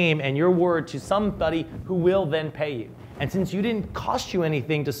your name and your word to somebody who will then pay you. And since you didn't cost you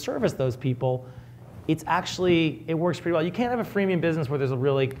anything to service those people, it works pretty well. You can't have a freemium business where there's a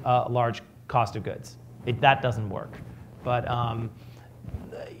really large cost of goods. That doesn't work. But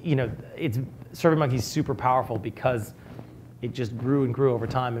SurveyMonkey's super powerful because it just grew and grew over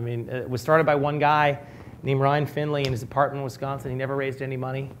time. I mean, it was started by one guy named Ryan Finley in his apartment in Wisconsin. He never raised any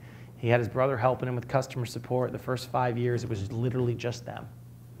money. He had his brother helping him with customer support. The first 5 years, it was literally just them.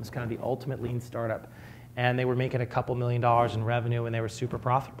 It was kind of the ultimate lean startup. And they were making a couple $1 million in revenue, and they were super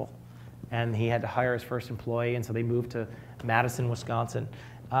profitable. And he had to hire his first employee, and so they moved to Madison, Wisconsin.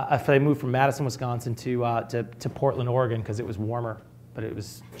 They moved from Madison, Wisconsin to Portland, Oregon, because it was warmer, but it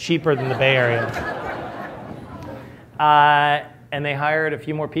was cheaper than the Bay Area. And they hired a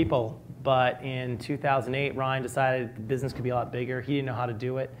few more people, but in 2008, Ryan decided the business could be a lot bigger. He didn't know how to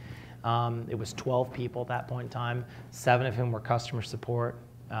do it. It was 12 people at that point in time. 7 of whom were customer support.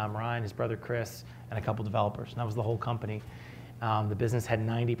 Ryan, his brother Chris, and a couple developers. And that was the whole company. The business had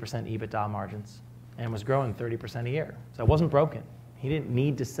 90% EBITDA margins and was growing 30% a year. So it wasn't broken. He didn't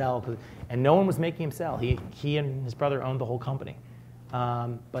need to sell, and no one was making him sell. He and his brother owned the whole company.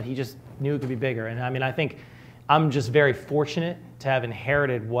 But he just knew it could be bigger. And I mean, I think I'm just very fortunate to have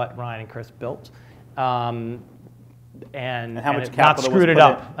inherited what Ryan and Chris built. And how much capital not screwed was it put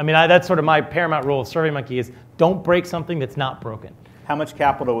up. in? I mean, that's sort of my paramount rule of SurveyMonkey is don't break something that's not broken. How much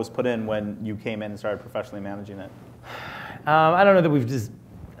capital was put in when you came in and started professionally managing it? I don't know that we've just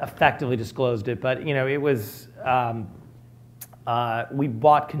effectively disclosed it, but it was we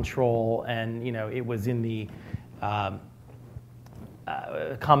bought control, and it was in the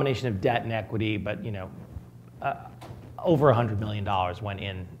combination of debt and equity, but over $100 million went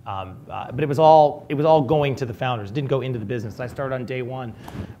in, but it was all going to the founders. It didn't go into the business. I started on day one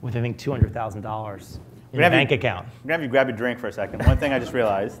with I think $200,000 in the bank account. I'm gonna have you grab your drink for a second. One thing I just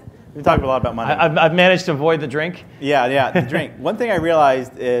realized. We've talked a lot about money. I've managed to avoid the drink. Yeah, the drink. One thing I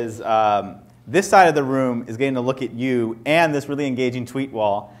realized is this side of the room is getting to look at you and this really engaging tweet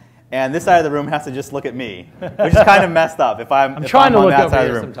wall, and this side of the room has to just look at me, which is kind of messed up if I'm trying to on look that over side of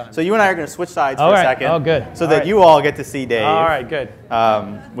here the room. sometimes. So you and I are going to switch sides for a second. Oh, good. So that you all get to see Dave. All right, good.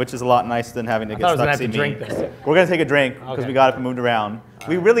 Which is a lot nicer than having to get I thought I stuck was to gonna see have me. to drink this. We're going to take a drink because Okay. we got it moved around.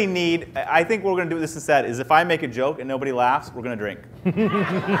 We really need, I think what we're going to do with this instead is if I make a joke and nobody laughs, we're going to drink.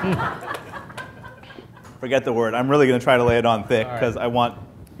 Forget the word. I'm really going to try to lay it on thick because I want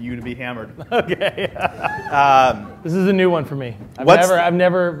you to be hammered. Okay. This is a new one for me. I've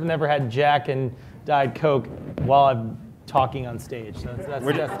never had Jack and Diet Coke while I'm talking on stage. So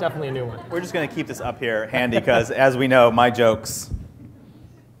that's definitely a new one. We're just going to keep this up here handy because, as we know, my jokes.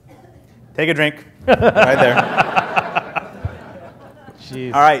 Take a drink. Right there.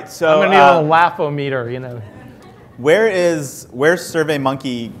 Jeez. All right, so I'm going to need a little laugh-o-meter, Where's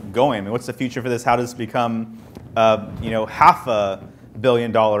SurveyMonkey going? I mean, what's the future for this? How does this become, half $1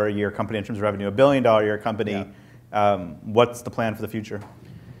 billion a year company in terms of revenue, $1 billion a year company? Yeah. What's the plan for the future?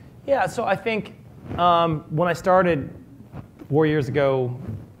 Yeah, so I think when I started 4 years ago,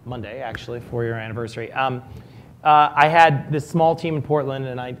 Monday actually, 4-year anniversary, I had this small team in Portland,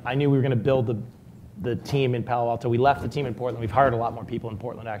 and I knew we were going to build the team in Palo Alto. We left the team in Portland. We've hired a lot more people in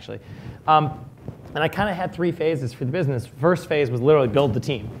Portland, actually. And I kind of had 3 phases for the business. First phase was literally build the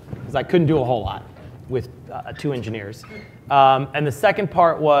team. because I couldn't do a whole lot with 2 engineers. And the second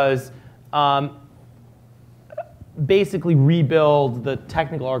part was basically rebuild the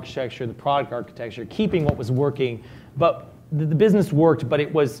technical architecture, the product architecture, keeping what was working. But the business worked, but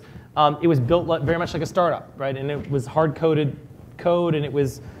it was built very much like a startup, right? And it was hard-coded code, and it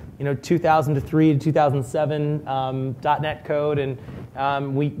was 2003 to 2007 .NET code, and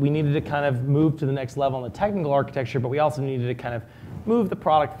we needed to kind of move to the next level on the technical architecture, but we also needed to kind of move the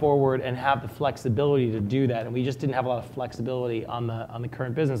product forward and have the flexibility to do that. And we just didn't have a lot of flexibility on the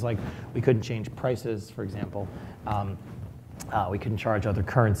current business. Like, we couldn't change prices, for example. We couldn't charge other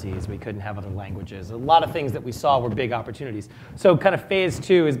currencies. We couldn't have other languages. A lot of things that we saw were big opportunities. So kind of phase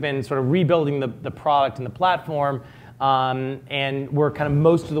 2 has been sort of rebuilding the product and the platform. And we're kind of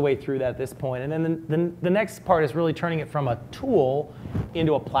most of the way through that at this point. And then the next part is really turning it from a tool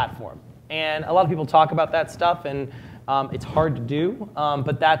into a platform. And a lot of people talk about that stuff, and it's hard to do,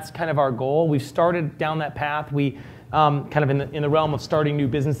 but that's kind of our goal. We've started down that path. We kind of in the realm of starting new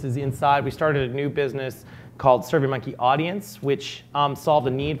businesses inside, we started a new business called SurveyMonkey Audience, which solved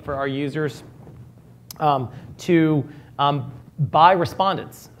a need for our users to by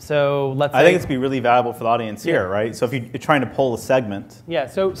respondents. So let's say, I think it's be really valuable for the audience here, right? So if you're trying to pull a segment. Yeah,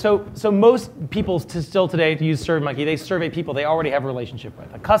 so most people still today to use SurveyMonkey, they survey people they already have a relationship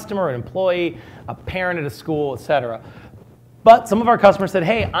with, a customer, an employee, a parent at a school, et cetera. But some of our customers said,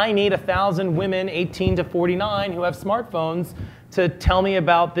 hey, I need 1,000 women 18 to 49 who have smartphones to tell me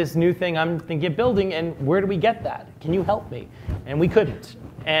about this new thing I'm thinking of building, and where do we get that? Can you help me? And we couldn't.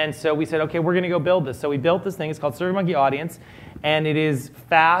 And so we said, okay, we're going to go build this. So we built this thing. It's called SurveyMonkey Audience. And it is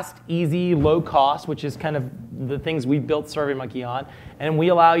fast, easy, low cost, which is kind of the things we built SurveyMonkey on. And we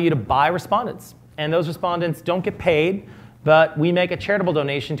allow you to buy respondents. And those respondents don't get paid, but we make a charitable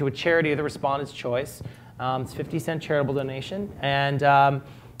donation to a charity of the respondent's choice. It's a 50-cent charitable donation. And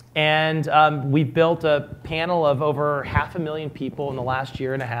we built a panel of over 500,000 people in the last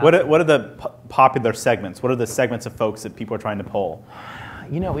year and a half. What are the popular segments? What are the segments of folks that people are trying to poll?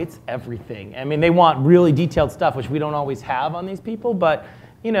 It's everything. I mean, they want really detailed stuff, which we don't always have on these people, but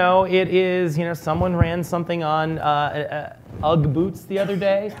it is, someone ran something on UGG boots the other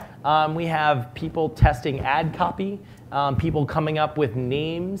day. We have people testing ad copy, people coming up with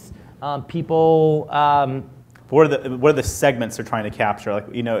names, people. What are the segments they're trying to capture? Like,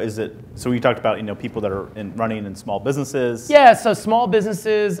 is it, so we talked about, people that are running in small businesses. Yeah, so small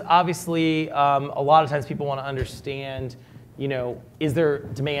businesses, obviously, a lot of times people want to understand, is there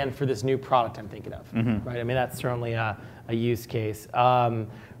demand for this new product I'm thinking of, right? I mean, that's certainly a use case.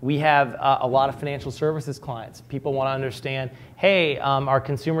 We have a lot of financial services clients. People want to understand, hey, are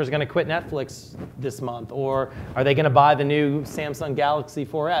consumers going to quit Netflix this month? Or are they going to buy the new Samsung Galaxy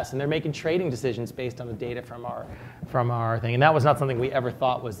 4S? And they're making trading decisions based on the data from our thing. And that was not something we ever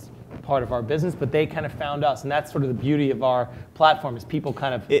thought was part of our business, but they kind of found us. And that's sort of the beauty of our platform, is people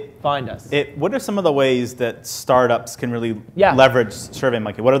kind of find us. What are some of the ways that startups can really leverage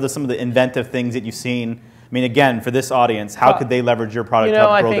SurveyMonkey? What are some of the inventive things that you've seen? I mean, again, for this audience, how could they leverage your product to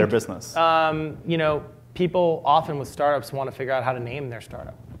help grow their business? People often with startups want to figure out how to name their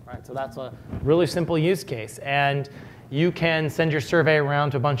startup, right? So that's a really simple use case. And you can send your survey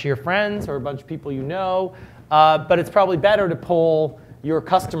around to a bunch of your friends or a bunch of people you know, but it's probably better to poll your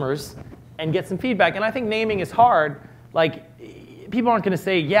customers and get some feedback. And I think naming is hard. Like, people aren't going to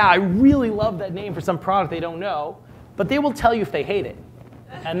say, yeah, I really love that name for some product they don't know, but they will tell you if they hate it.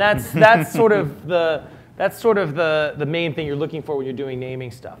 And that's sort of the main thing you're looking for when you're doing naming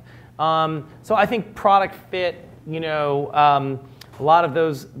stuff. So I think product fit, a lot of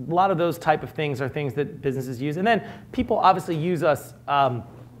those type of things are things that businesses use. And then people obviously use us, the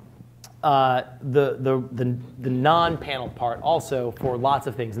non-panel part also for lots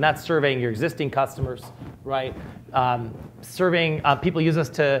of things. And that's surveying your existing customers, right? Surveying, people use us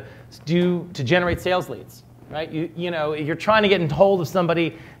to generate sales leads. Right? You're trying to get in hold of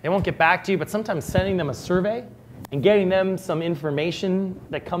somebody, they won't get back to you, but sometimes sending them a survey and getting them some information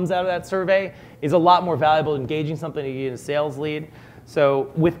that comes out of that survey is a lot more valuable than engaging something to get a sales lead.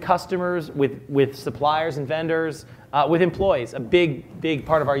 So with customers, with suppliers and vendors, with employees, a big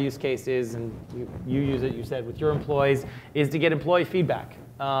part of our use case is, and you use it, you said, with your employees, is to get employee feedback.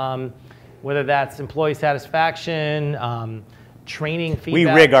 Whether that's employee satisfaction, training feedback. We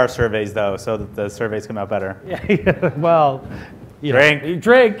rig our surveys, though, so that the surveys come out better. Yeah, well, drink.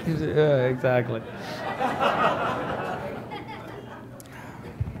 Drink, exactly.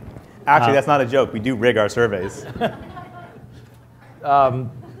 Actually, that's not a joke. We do rig our surveys.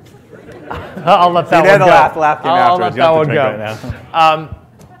 I'll let that one go. Laugh came I'll let that one go. Right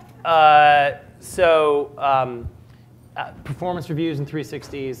now. performance reviews and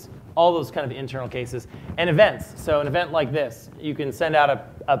 360s, all those kind of internal cases, and events. So an event like this, you can send out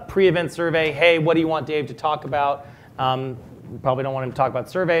a pre-event survey. Hey, what do you want Dave to talk about? We probably don't want him to talk about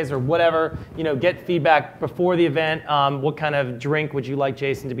surveys or whatever. Get feedback before the event. What kind of drink would you like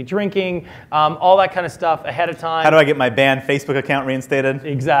Jason to be drinking? All that kind of stuff ahead of time. How do I get my banned Facebook account reinstated?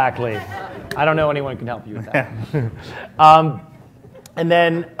 Exactly. I don't know anyone who can help you with that.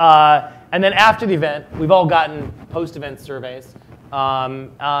 And then after the event, we've all gotten post-event surveys. A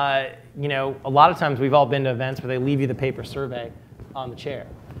lot of times we've all been to events where they leave you the paper survey on the chair.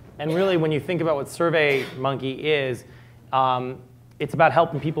 And really, when you think about what SurveyMonkey is, it's about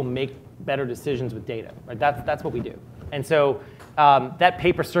helping people make better decisions with data. Right? That's what we do. And so that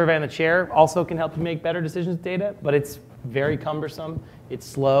paper survey on the chair also can help you make better decisions with data, but it's very cumbersome. It's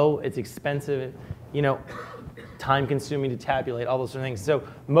slow. It's expensive. Time-consuming to tabulate, all those sort of things. So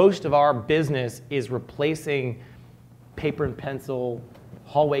most of our business is replacing paper and pencil,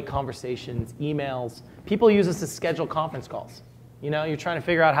 hallway conversations, emails. People use us to schedule conference calls. You're trying to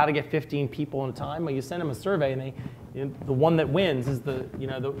figure out how to get 15 people in a time. Well, you send them a survey, and the one that wins is the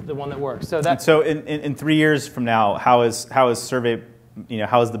one that works. So in 3 years from now, how is survey,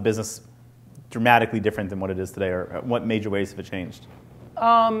 how is the business dramatically different than what it is today, or what major ways have it changed?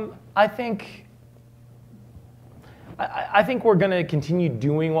 I think we're going to continue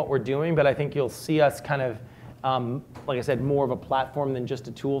doing what we're doing, but I think you'll see us kind of, like I said, more of a platform than just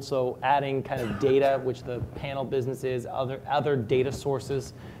a tool. So adding kind of data, which the panel business is, other data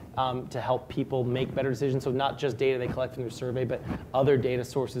sources to help people make better decisions. So not just data they collect from their survey, but other data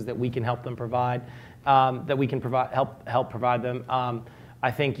sources that we can help them provide, help provide them. I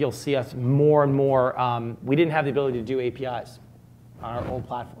think you'll see us more and more. We didn't have the ability to do APIs on our old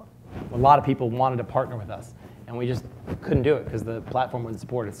platform. A lot of people wanted to partner with us, and we just couldn't do it because the platform wouldn't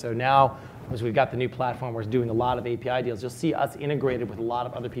support it. So now, as we've got the new platform, we're doing a lot of API deals. You'll see us integrated with a lot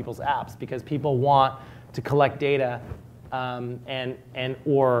of other people's apps because people want to collect data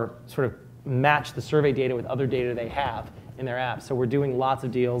or sort of match the survey data with other data they have in their apps. So we're doing lots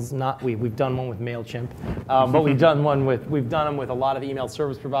of deals. We've done one with MailChimp, but we've done them with a lot of email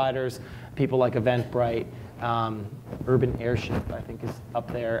service providers, people like Eventbrite. Urban Airship, I think, is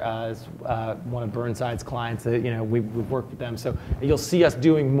up there as one of Burnside's clients. We've worked with them. So you'll see us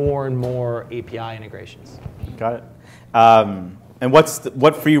doing more and more API integrations. Got it. And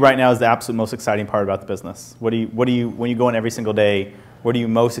what for you right now is the absolute most exciting part about the business? What do you when you go in every single day? What are you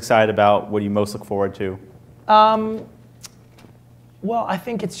most excited about? What do you most look forward to? Well, I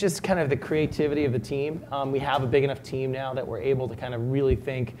think it's just kind of the creativity of the team. We have a big enough team now that we're able to kind of really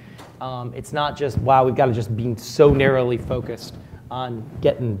think. It's not just, wow, we've got to just be so narrowly focused on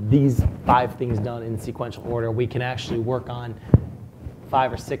getting these 5 things done in sequential order. We can actually work on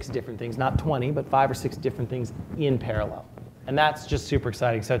 5 or 6 different things, not 20, but 5 or 6 different things in parallel. And that's just super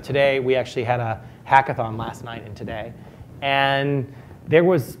exciting. So today, we actually had a hackathon last night and today. And there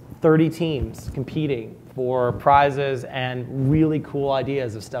was 30 teams competing for prizes and really cool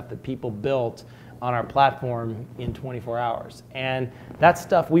ideas of stuff that people built on our platform in 24 hours. And that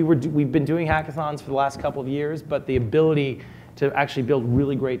stuff, we've been doing hackathons for the last couple of years, but the ability to actually build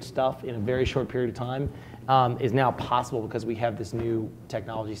really great stuff in a very short period of time is now possible because we have this new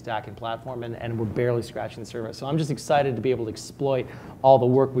technology stack and platform, and we're barely scratching the surface. So I'm just excited to be able to exploit all the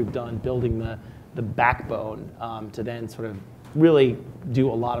work we've done building the backbone to then sort of really do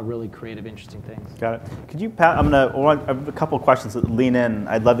a lot of really creative, interesting things. Got it. Could you, Pat, I have a couple of questions that lean in.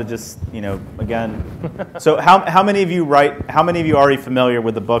 I'd love to just, again. So how many of you are already familiar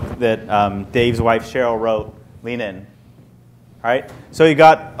with the book that Dave's wife Cheryl wrote, Lean In? All right. So you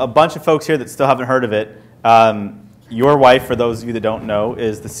got a bunch of folks here that still haven't heard of it. Your wife, for those of you that don't know,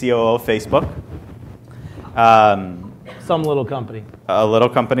 is the COO of Facebook. Some little company. A little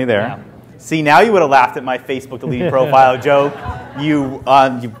company there. Yeah. See, now you would have laughed at my Facebook deleted profile joke. You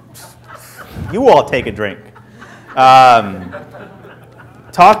all take a drink.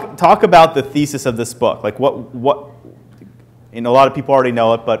 Talk about the thesis of this book. Like what? A lot of people already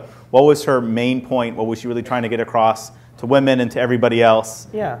know it, but what was her main point? What was she really trying to get across to women and to everybody else?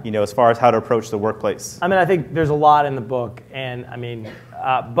 Yeah. As far as how to approach the workplace. I mean, I think there's a lot in the book, and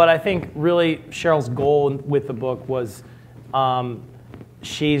but I think really Cheryl's goal with the book was.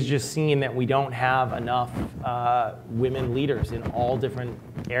 She's just seen that we don't have enough women leaders in all different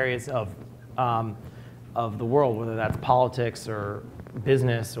areas of the world, whether that's politics or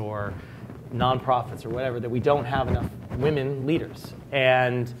business or nonprofits or whatever, that we don't have enough women leaders.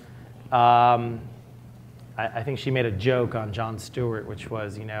 And I think she made a joke on Jon Stewart, which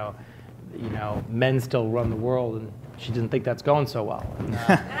was, men still run the world, and she didn't think that's going so well. And,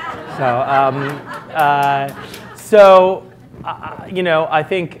 So, you know, I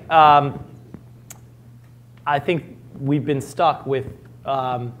think we've been stuck with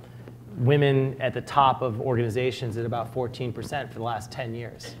women at the top of organizations at about 14% for the last 10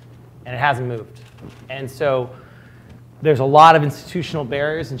 years, and it hasn't moved. And so there's a lot of institutional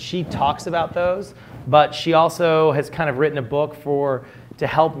barriers, and she talks about those, but she also has kind of written a book to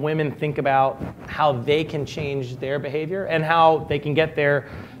help women think about how they can change their behavior and how they can get their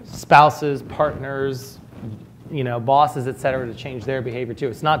spouses, partners, you know, bosses, et cetera, to change their behavior too.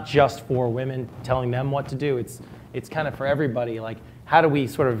 It's not just for women telling them what to do. It's kind of for everybody. Like, how do we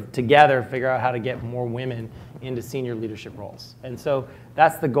sort of together figure out how to get more women into senior leadership roles? And so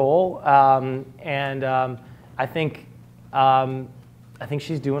that's the goal. I think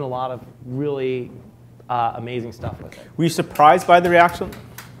she's doing a lot of really amazing stuff with it. Were you surprised by the reaction?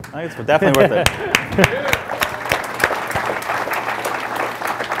 I think it's definitely worth it.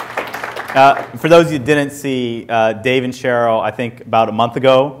 For those of you who didn't see, Dave and Cheryl, I think about a month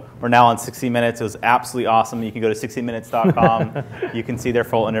ago, we're now on 60 Minutes. It was absolutely awesome. You can go to 60minutes.com. You can see their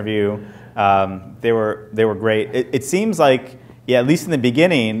full interview. They were great. It seems like, yeah, at least in the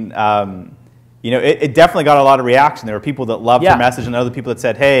beginning, you know, it definitely got a lot of reaction. There were people that loved her message, and other people that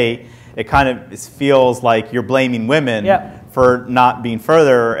said, hey, it kind of feels like you're blaming women for not being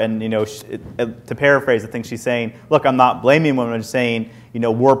further. And, you know, to paraphrase, I think she's saying, look, I'm not blaming women. I'm just saying, you know,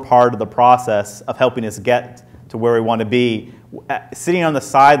 we're part of the process of helping us get to where we want to be. Sitting on the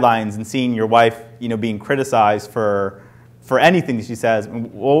sidelines and seeing your wife, you know, being criticized for anything that she says,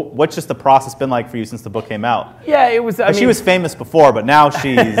 well, what's just the process been like for you since the book came out? Yeah, it was. I mean, she was famous before, but now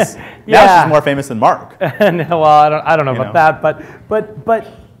she's now she's more famous than Mark. Well, I don't know about that, but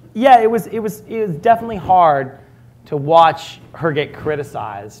yeah, it was definitely hard to watch her get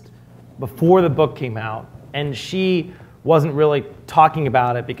criticized before the book came out, and she wasn't really talking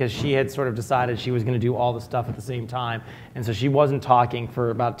about it because she had sort of decided she was going to do all the stuff at the same time, and so she wasn't talking for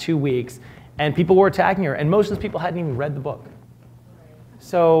about 2 weeks, and people were attacking her, and most of those people hadn't even read the book.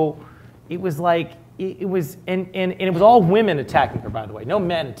 So it was like, it was all women attacking her, by the way. No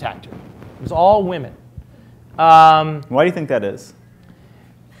men attacked her. It was all women. Why do you think that is?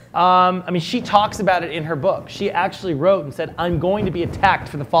 I mean, she talks about it in her book. She actually wrote and said, I'm going to be attacked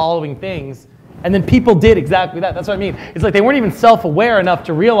for the following things. And then people did exactly that. That's what I mean. It's like they weren't even self-aware enough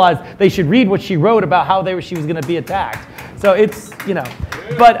to realize they should read what she wrote about how she was going to be attacked. So it's, you know.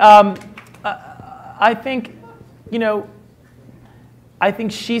 But I think, you know, I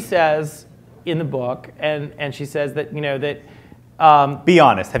think she says in the book, and she says that, you know, that... Be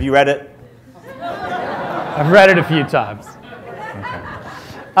honest. Have you read it? I've read it a few times.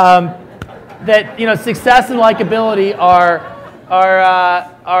 That, you know, success and likability are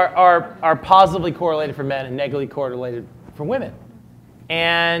positively correlated for men and negatively correlated for women.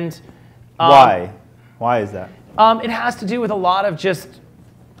 And why? Why is that? It has to do with a lot of just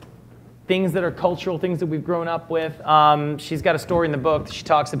things that are cultural, things that we've grown up with. She's got a story in the book that she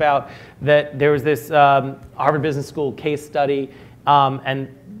talks about that there was this Harvard Business School case study, and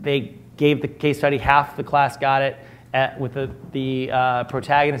they gave the case study, half the class got it, with the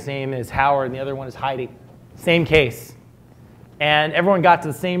protagonist's name is Howard and the other one is Heidi. Same case. And everyone got to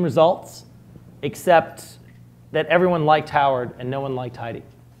the same results, except that everyone liked Howard and no one liked Heidi.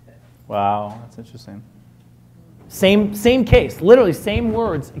 Wow, that's interesting. Same case, literally same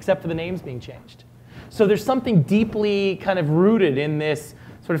words, except for the names being changed. So there's something deeply kind of rooted in this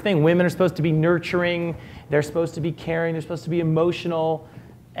sort of thing. Women are supposed to be nurturing, they're supposed to be caring, they're supposed to be emotional,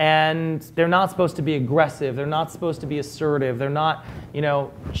 and they're not supposed to be aggressive, they're not supposed to be assertive, they're not, you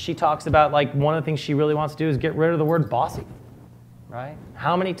know, she talks about, like, one of the things she really wants to do is get rid of the word bossy, right?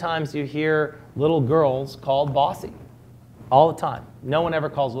 How many times do you hear little girls called bossy? All the time. No one ever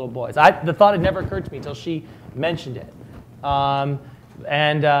calls little boys. The thought had never occurred to me until she mentioned it. You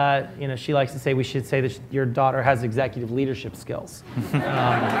know, she likes to say we should say that your daughter has executive leadership skills. But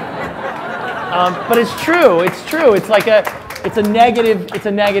it's true. It's true. It's like it's a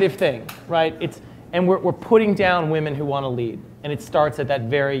negative thing, right? And we're putting down women who want to lead, and it starts at that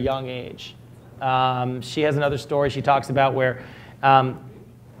very young age. She has another story she talks about where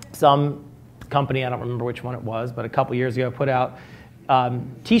some company, I don't remember which one it was, but a couple years ago put out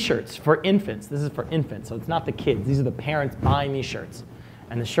T-shirts for infants. This is for infants, so it's not the kids. These are the parents buying these shirts.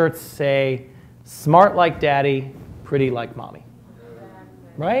 And the shirts say, smart like daddy, pretty like mommy.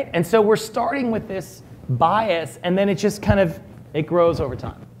 Right? And so we're starting with this bias, and then it just kind of, it grows over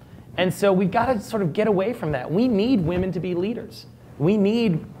time. And so we've got to sort of get away from that. We need women to be leaders. We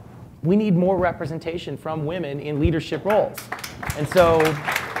need more representation from women in leadership roles. And so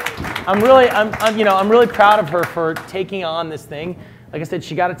I'm really proud of her for taking on this thing. Like I said,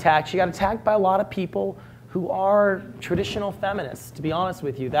 she got attacked. She got attacked by a lot of people who are traditional feminists, to be honest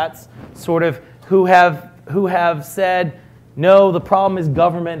with you. That's sort of who have said, no, the problem is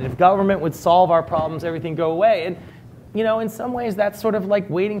government. If government would solve our problems, everything go away. And in some ways, that's sort of like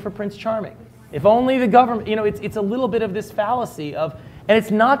waiting for Prince Charming. If only the government, it's a little bit of this fallacy of, and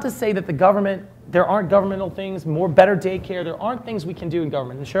it's not to say that the government, there aren't governmental things, better daycare, there aren't things we can do in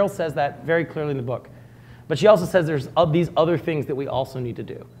government. And Cheryl says that very clearly in the book. But she also says there's these other things that we also need to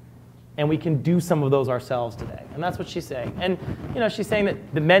do. And we can do some of those ourselves today. And that's what she's saying. And she's saying that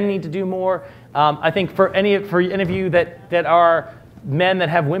the men need to do more. I think for any of you that are men that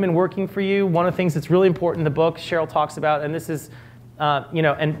have women working for you, one of the things that's really important in the book, Cheryl talks about, and this is,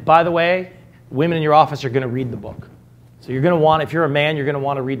 and by the way, women in your office are going to read the book. So you're going to want, if you're a man, you're going to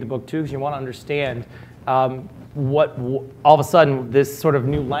want to read the book too, because you want to understand what all of a sudden this sort of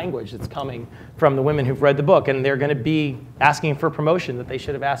new language that's coming from the women who've read the book, and they're going to be asking for promotion that they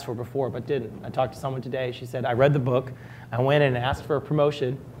should have asked for before but didn't. I talked to someone today. She said, I read the book, I went in and asked for a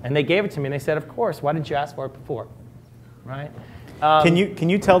promotion, and they gave it to me, and they said, of course, why didn't you ask for it before? Right? Can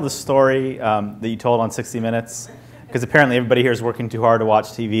you tell the story that you told on 60 Minutes? Because apparently everybody here is working too hard to watch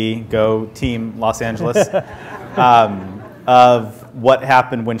TV. Go Team Los Angeles. Of what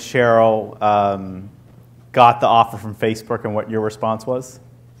happened when Cheryl got the offer from Facebook and what your response was?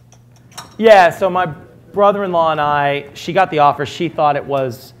 Yeah, so my brother-in-law and she got the offer. She thought it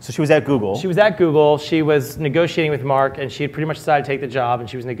was... So she was at Google. She was at Google. She was negotiating with Mark, and she had pretty much decided to take the job, and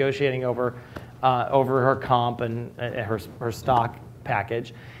she was negotiating over her comp and her stock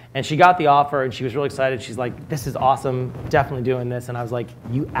package. And she got the offer, and she was really excited. She's like, this is awesome, definitely doing this. And I was like,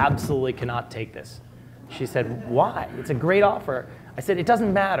 you absolutely cannot take this. She said, why? It's a great offer. I said, it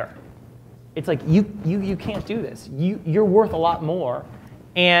doesn't matter. It's like, you can't do this. You're worth a lot more.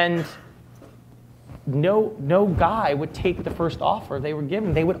 And no guy would take the first offer they were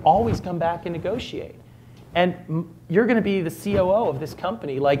given. They would always come back and negotiate. And you're going to be the COO of this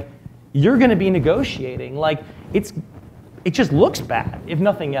company. Like, you're going to be negotiating. Like, it just looks bad, if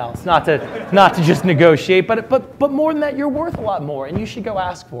nothing else, not to just negotiate, but more than that, you're worth a lot more, and you should go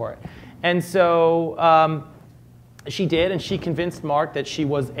ask for it. And so she did, and she convinced Mark that she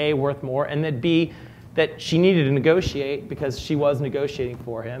was A, worth more, and that B, that she needed to negotiate because she was negotiating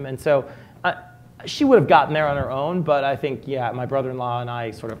for him. And so she would have gotten there on her own, but I think, yeah, my brother-in-law and I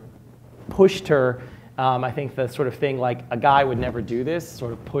sort of pushed her. I think the sort of thing like a guy would never do this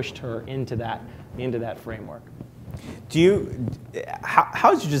sort of pushed her into that framework.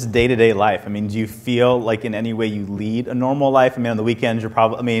 How's your just day-to-day life? I mean, do you feel like in any way you lead a normal life? I mean, on the weekends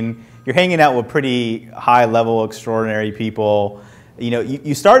you're hanging out with pretty high-level, extraordinary people.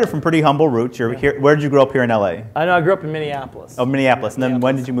 You started from pretty humble roots. You're here. Where did you grow up here in LA? I grew up in Minneapolis. Oh, Minneapolis. And then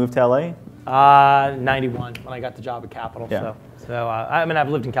when did you move to LA? 91, when I got the job at Capitol. Yeah. So I've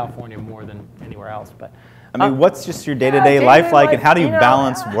lived in California more than anywhere else, but. I mean, what's just your day-to-day life like, and how do you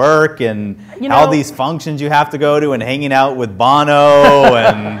balance work and all these functions you have to go to, and hanging out with Bono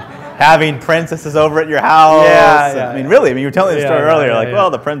and having princesses over at your house? I mean, really, you were telling the story earlier, well,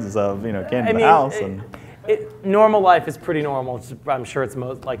 the princess of came to the house. Normal life is pretty normal. I'm sure it's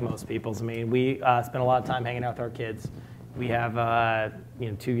like most people's. I mean, we spend a lot of time hanging out with our kids. We have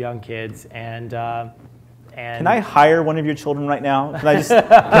 2 young kids, and can I hire one of your children right now? Can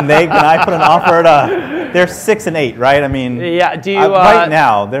I put an offer at they're 6 and 8, right? I mean, yeah. Do you right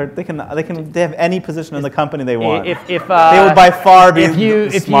now they have any position in the company they want. If they would by far be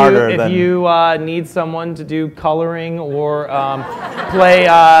smarter. If you need someone to do coloring or play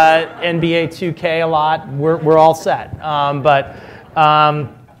NBA 2K a lot, we're all set. Our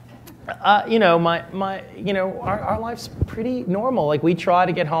life's pretty normal. Like, we try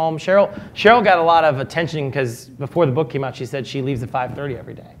to get home. Cheryl got a lot of attention because before the book came out, she said she leaves at 5:30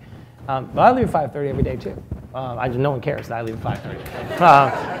 every day. But I leave at 5:30 every day too. No one cares that I leave at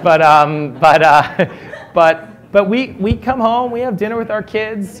 5:30. But we come home, we have dinner with our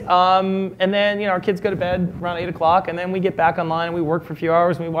kids, and then our kids go to bed around 8 o'clock, and then we get back online and we work for a few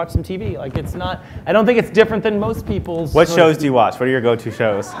hours and we watch some TV. Like, it's not. I don't think it's different than most people's. What shows do you watch? What are your go-to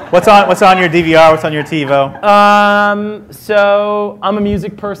shows? What's on your DVR? What's on your TiVo? So I'm a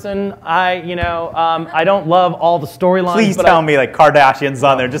music person. I don't love all the storylines. Please tell me like Kardashians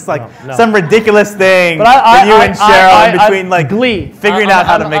on there, just like some ridiculous thing for you and Cheryl in between like Glee, figuring out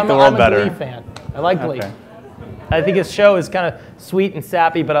how to make the world better. I'm a Glee fan. I like Glee. Okay. I think his show is kind of sweet and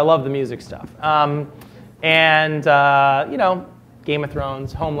sappy, but I love the music stuff. Game of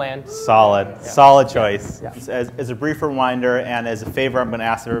Thrones, Homeland. Solid choice. Yeah. As a brief reminder and as a favor, I'm going to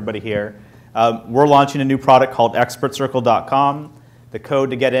ask everybody here, we're launching a new product called ExpertCircle.com. The code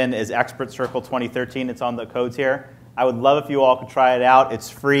to get in is ExpertCircle2013. It's on the codes here. I would love if you all could try it out. It's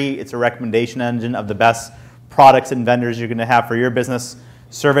free. It's a recommendation engine of the best products and vendors you're going to have for your business.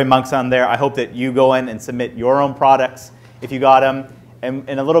 SurveyMonk's on there. I hope that you go in and submit your own products if you got them. And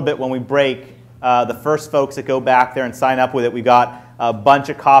in a little bit when we break, the first folks that go back there and sign up with it, we got a bunch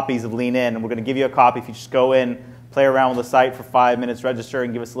of copies of Lean In. And we're going to give you a copy if you just go in, play around with the site for 5 minutes, register,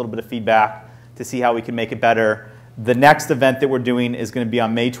 and give us a little bit of feedback to see how we can make it better. The next event that we're doing is going to be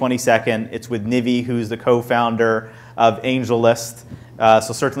on May 22nd. It's with Nivi, who's the co-founder of AngelList.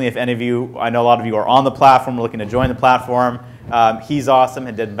 So certainly if any of you, I know a lot of you are on the platform, looking to join the platform. He's awesome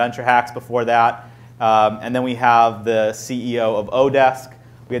and did Venture Hacks before that. And then we have the CEO of Odesk.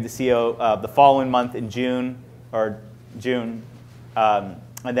 We had the CEO the following month in June. And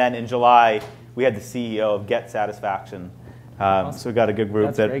then in July, we had the CEO of Get Satisfaction. Awesome. So we've got a good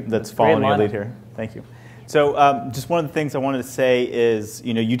group that's following your lead here. Thank you. So just one of the things I wanted to say is,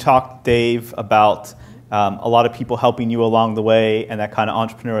 you talked, Dave, about a lot of people helping you along the way and that kind of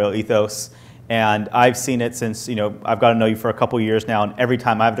entrepreneurial ethos. And I've seen it since, I've got to know you for a couple of years now, and every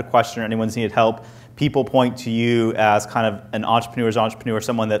time I have a question or anyone's needed help, people point to you as kind of an entrepreneur's entrepreneur,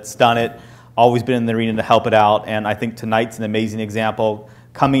 someone that's done it, always been in the arena to help it out. And I think tonight's an amazing example,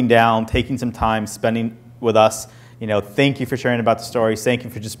 coming down, taking some time, spending with us. Thank you for sharing about the stories. Thank you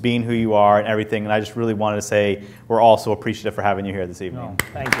for just being who you are and everything. And I just really wanted to say we're also appreciative for having you here this evening. Oh,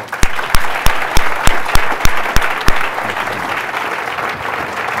 thank you.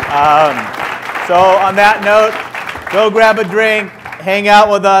 So on that note, go grab a drink, hang out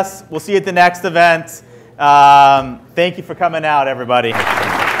with us. We'll see you at the next event. Thank you for coming out, everybody.